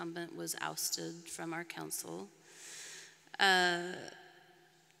since an incumbent was ousted from our council.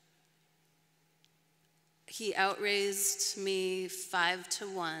 He outraised me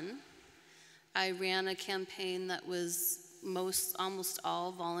 5-1. I ran a campaign that was almost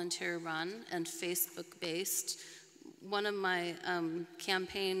all volunteer run and Facebook based. One of my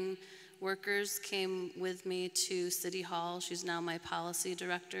campaign workers came with me to City Hall. She's now my policy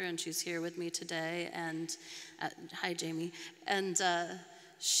director, and she's here with me today. And hi, Jamie. And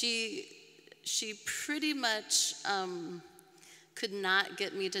she pretty much could not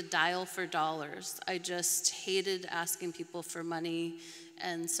get me to dial for dollars. I just hated asking people for money,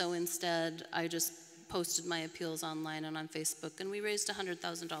 and so instead I just posted my appeals online and on Facebook, and we raised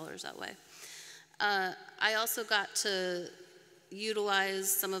 $100,000 that way. I also got to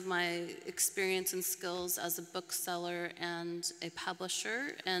utilize some of my experience and skills as a bookseller and a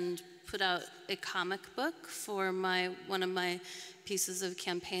publisher and put out a comic book for one of my pieces of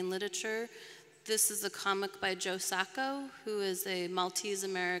campaign literature. This is a comic by Joe Sacco, who is a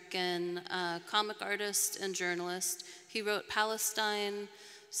Maltese-American comic artist and journalist. He wrote Palestine,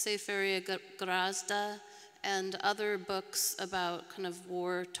 Seferia Grazda, and other books about kind of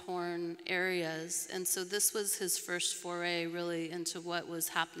war-torn areas. And so this was his first foray really into what was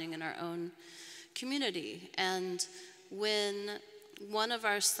happening in our own community. And when one of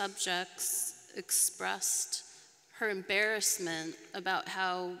our subjects expressed her embarrassment about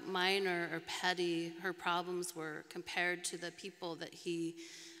how minor or petty her problems were compared to the people that he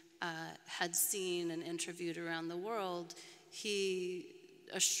had seen and interviewed around the world, he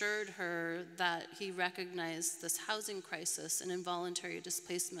assured her that he recognized this housing crisis and involuntary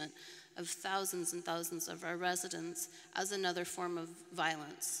displacement of thousands and thousands of our residents as another form of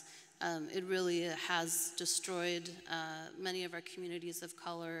violence. It really has destroyed many of our communities of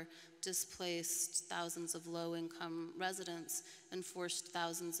color, displaced thousands of low-income residents, and forced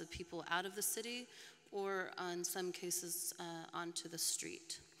thousands of people out of the city, or in some cases onto the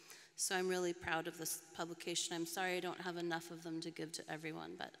street. So I'm really proud of this publication. I'm sorry I don't have enough of them to give to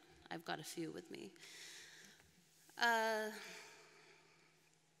everyone, but I've got a few with me.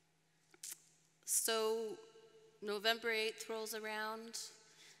 So November 8th rolls around,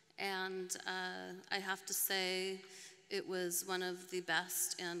 and I have to say it was one of the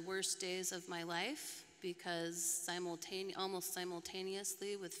best and worst days of my life, because almost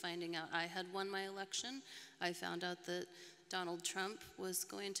simultaneously with finding out I had won my election, I found out that Donald Trump was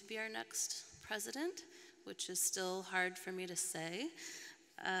going to be our next president, which is still hard for me to say.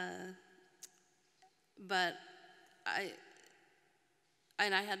 But I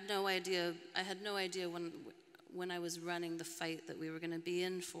had no idea when I was running the fight that we were going to be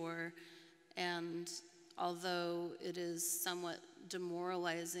in for. And although it is somewhat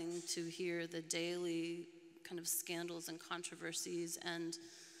demoralizing to hear the daily kind of scandals and controversies and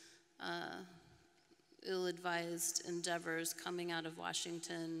ill-advised endeavors coming out of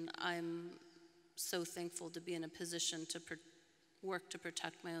Washington, I'm so thankful to be in a position to work to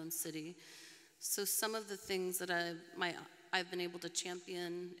protect my own city. So some of the things that I've been able to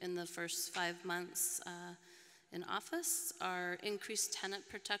champion in the first 5 months in office are increased tenant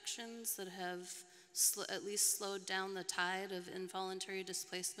protections that have at least slowed down the tide of involuntary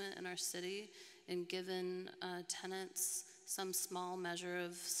displacement in our city and given tenants some small measure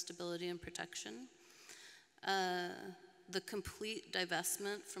of stability and protection. The complete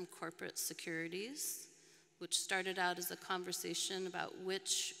divestment from corporate securities, which started out as a conversation about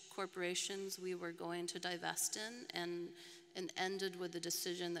which corporations we were going to divest in, and ended with the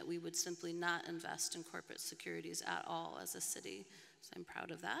decision that we would simply not invest in corporate securities at all as a city. So I'm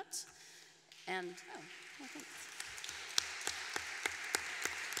proud of that. And, well, thanks.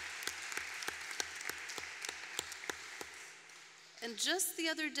 And just the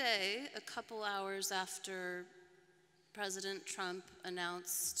other day, a couple hours after President Trump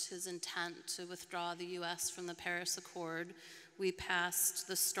announced his intent to withdraw the US from the Paris Accord, we passed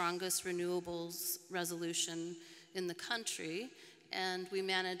the strongest renewables resolution in the country, and we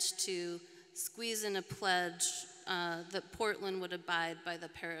managed to squeeze in a pledge that Portland would abide by the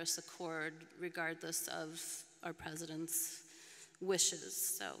Paris Accord regardless of our president's wishes.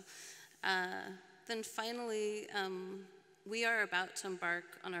 So then finally, we are about to embark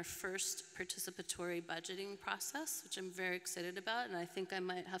on our first participatory budgeting process, which I'm very excited about, and I think I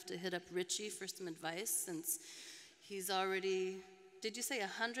might have to hit up Richie for some advice since he's already, did you say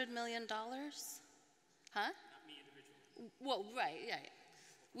 $100 million? Huh? Not me individually. Well, right, yeah.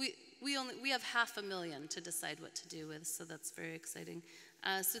 We have $500,000 to decide what to do with, so that's very exciting.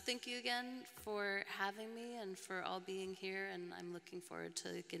 So thank you again for having me and for all being here, and I'm looking forward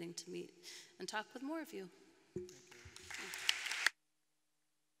to getting to meet and talk with more of you. Thank you.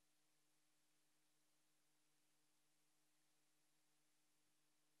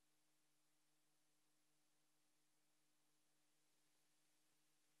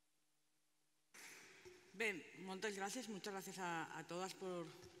 Bien, muchas gracias a todas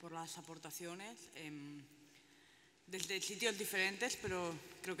por las aportaciones, desde sitios diferentes, pero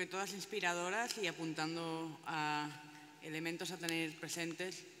creo que todas inspiradoras y apuntando a elementos a tener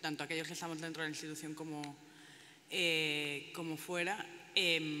presentes, tanto aquellos que estamos dentro de la institución como fuera,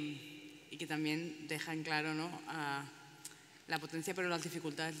 y que también dejan claro, ¿no?, la potencia pero las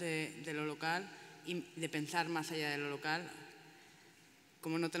dificultades de lo local y de pensar más allá de lo local.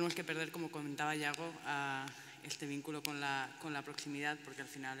 Como no tenemos que perder, como comentaba Iago, este vínculo con la proximidad, porque al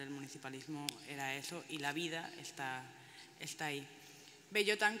final el municipalismo era eso y la vida está ahí. Bé,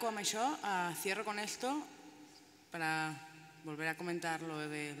 jo tanco amb això, cierro con esto para volver a comentar lo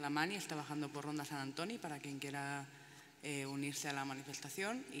de la Mani. Está bajando por Ronda San Antoni para quien quiera unirse a la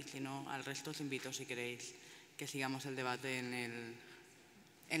manifestación, y si no, al resto os invito, si queréis, que sigamos el debate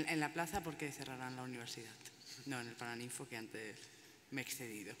en la plaza, porque cerrarán la universidad, no en el Paraninfo, que antes m'he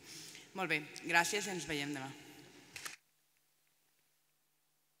excedido. Molt bé, gràcies i ens veiem demà.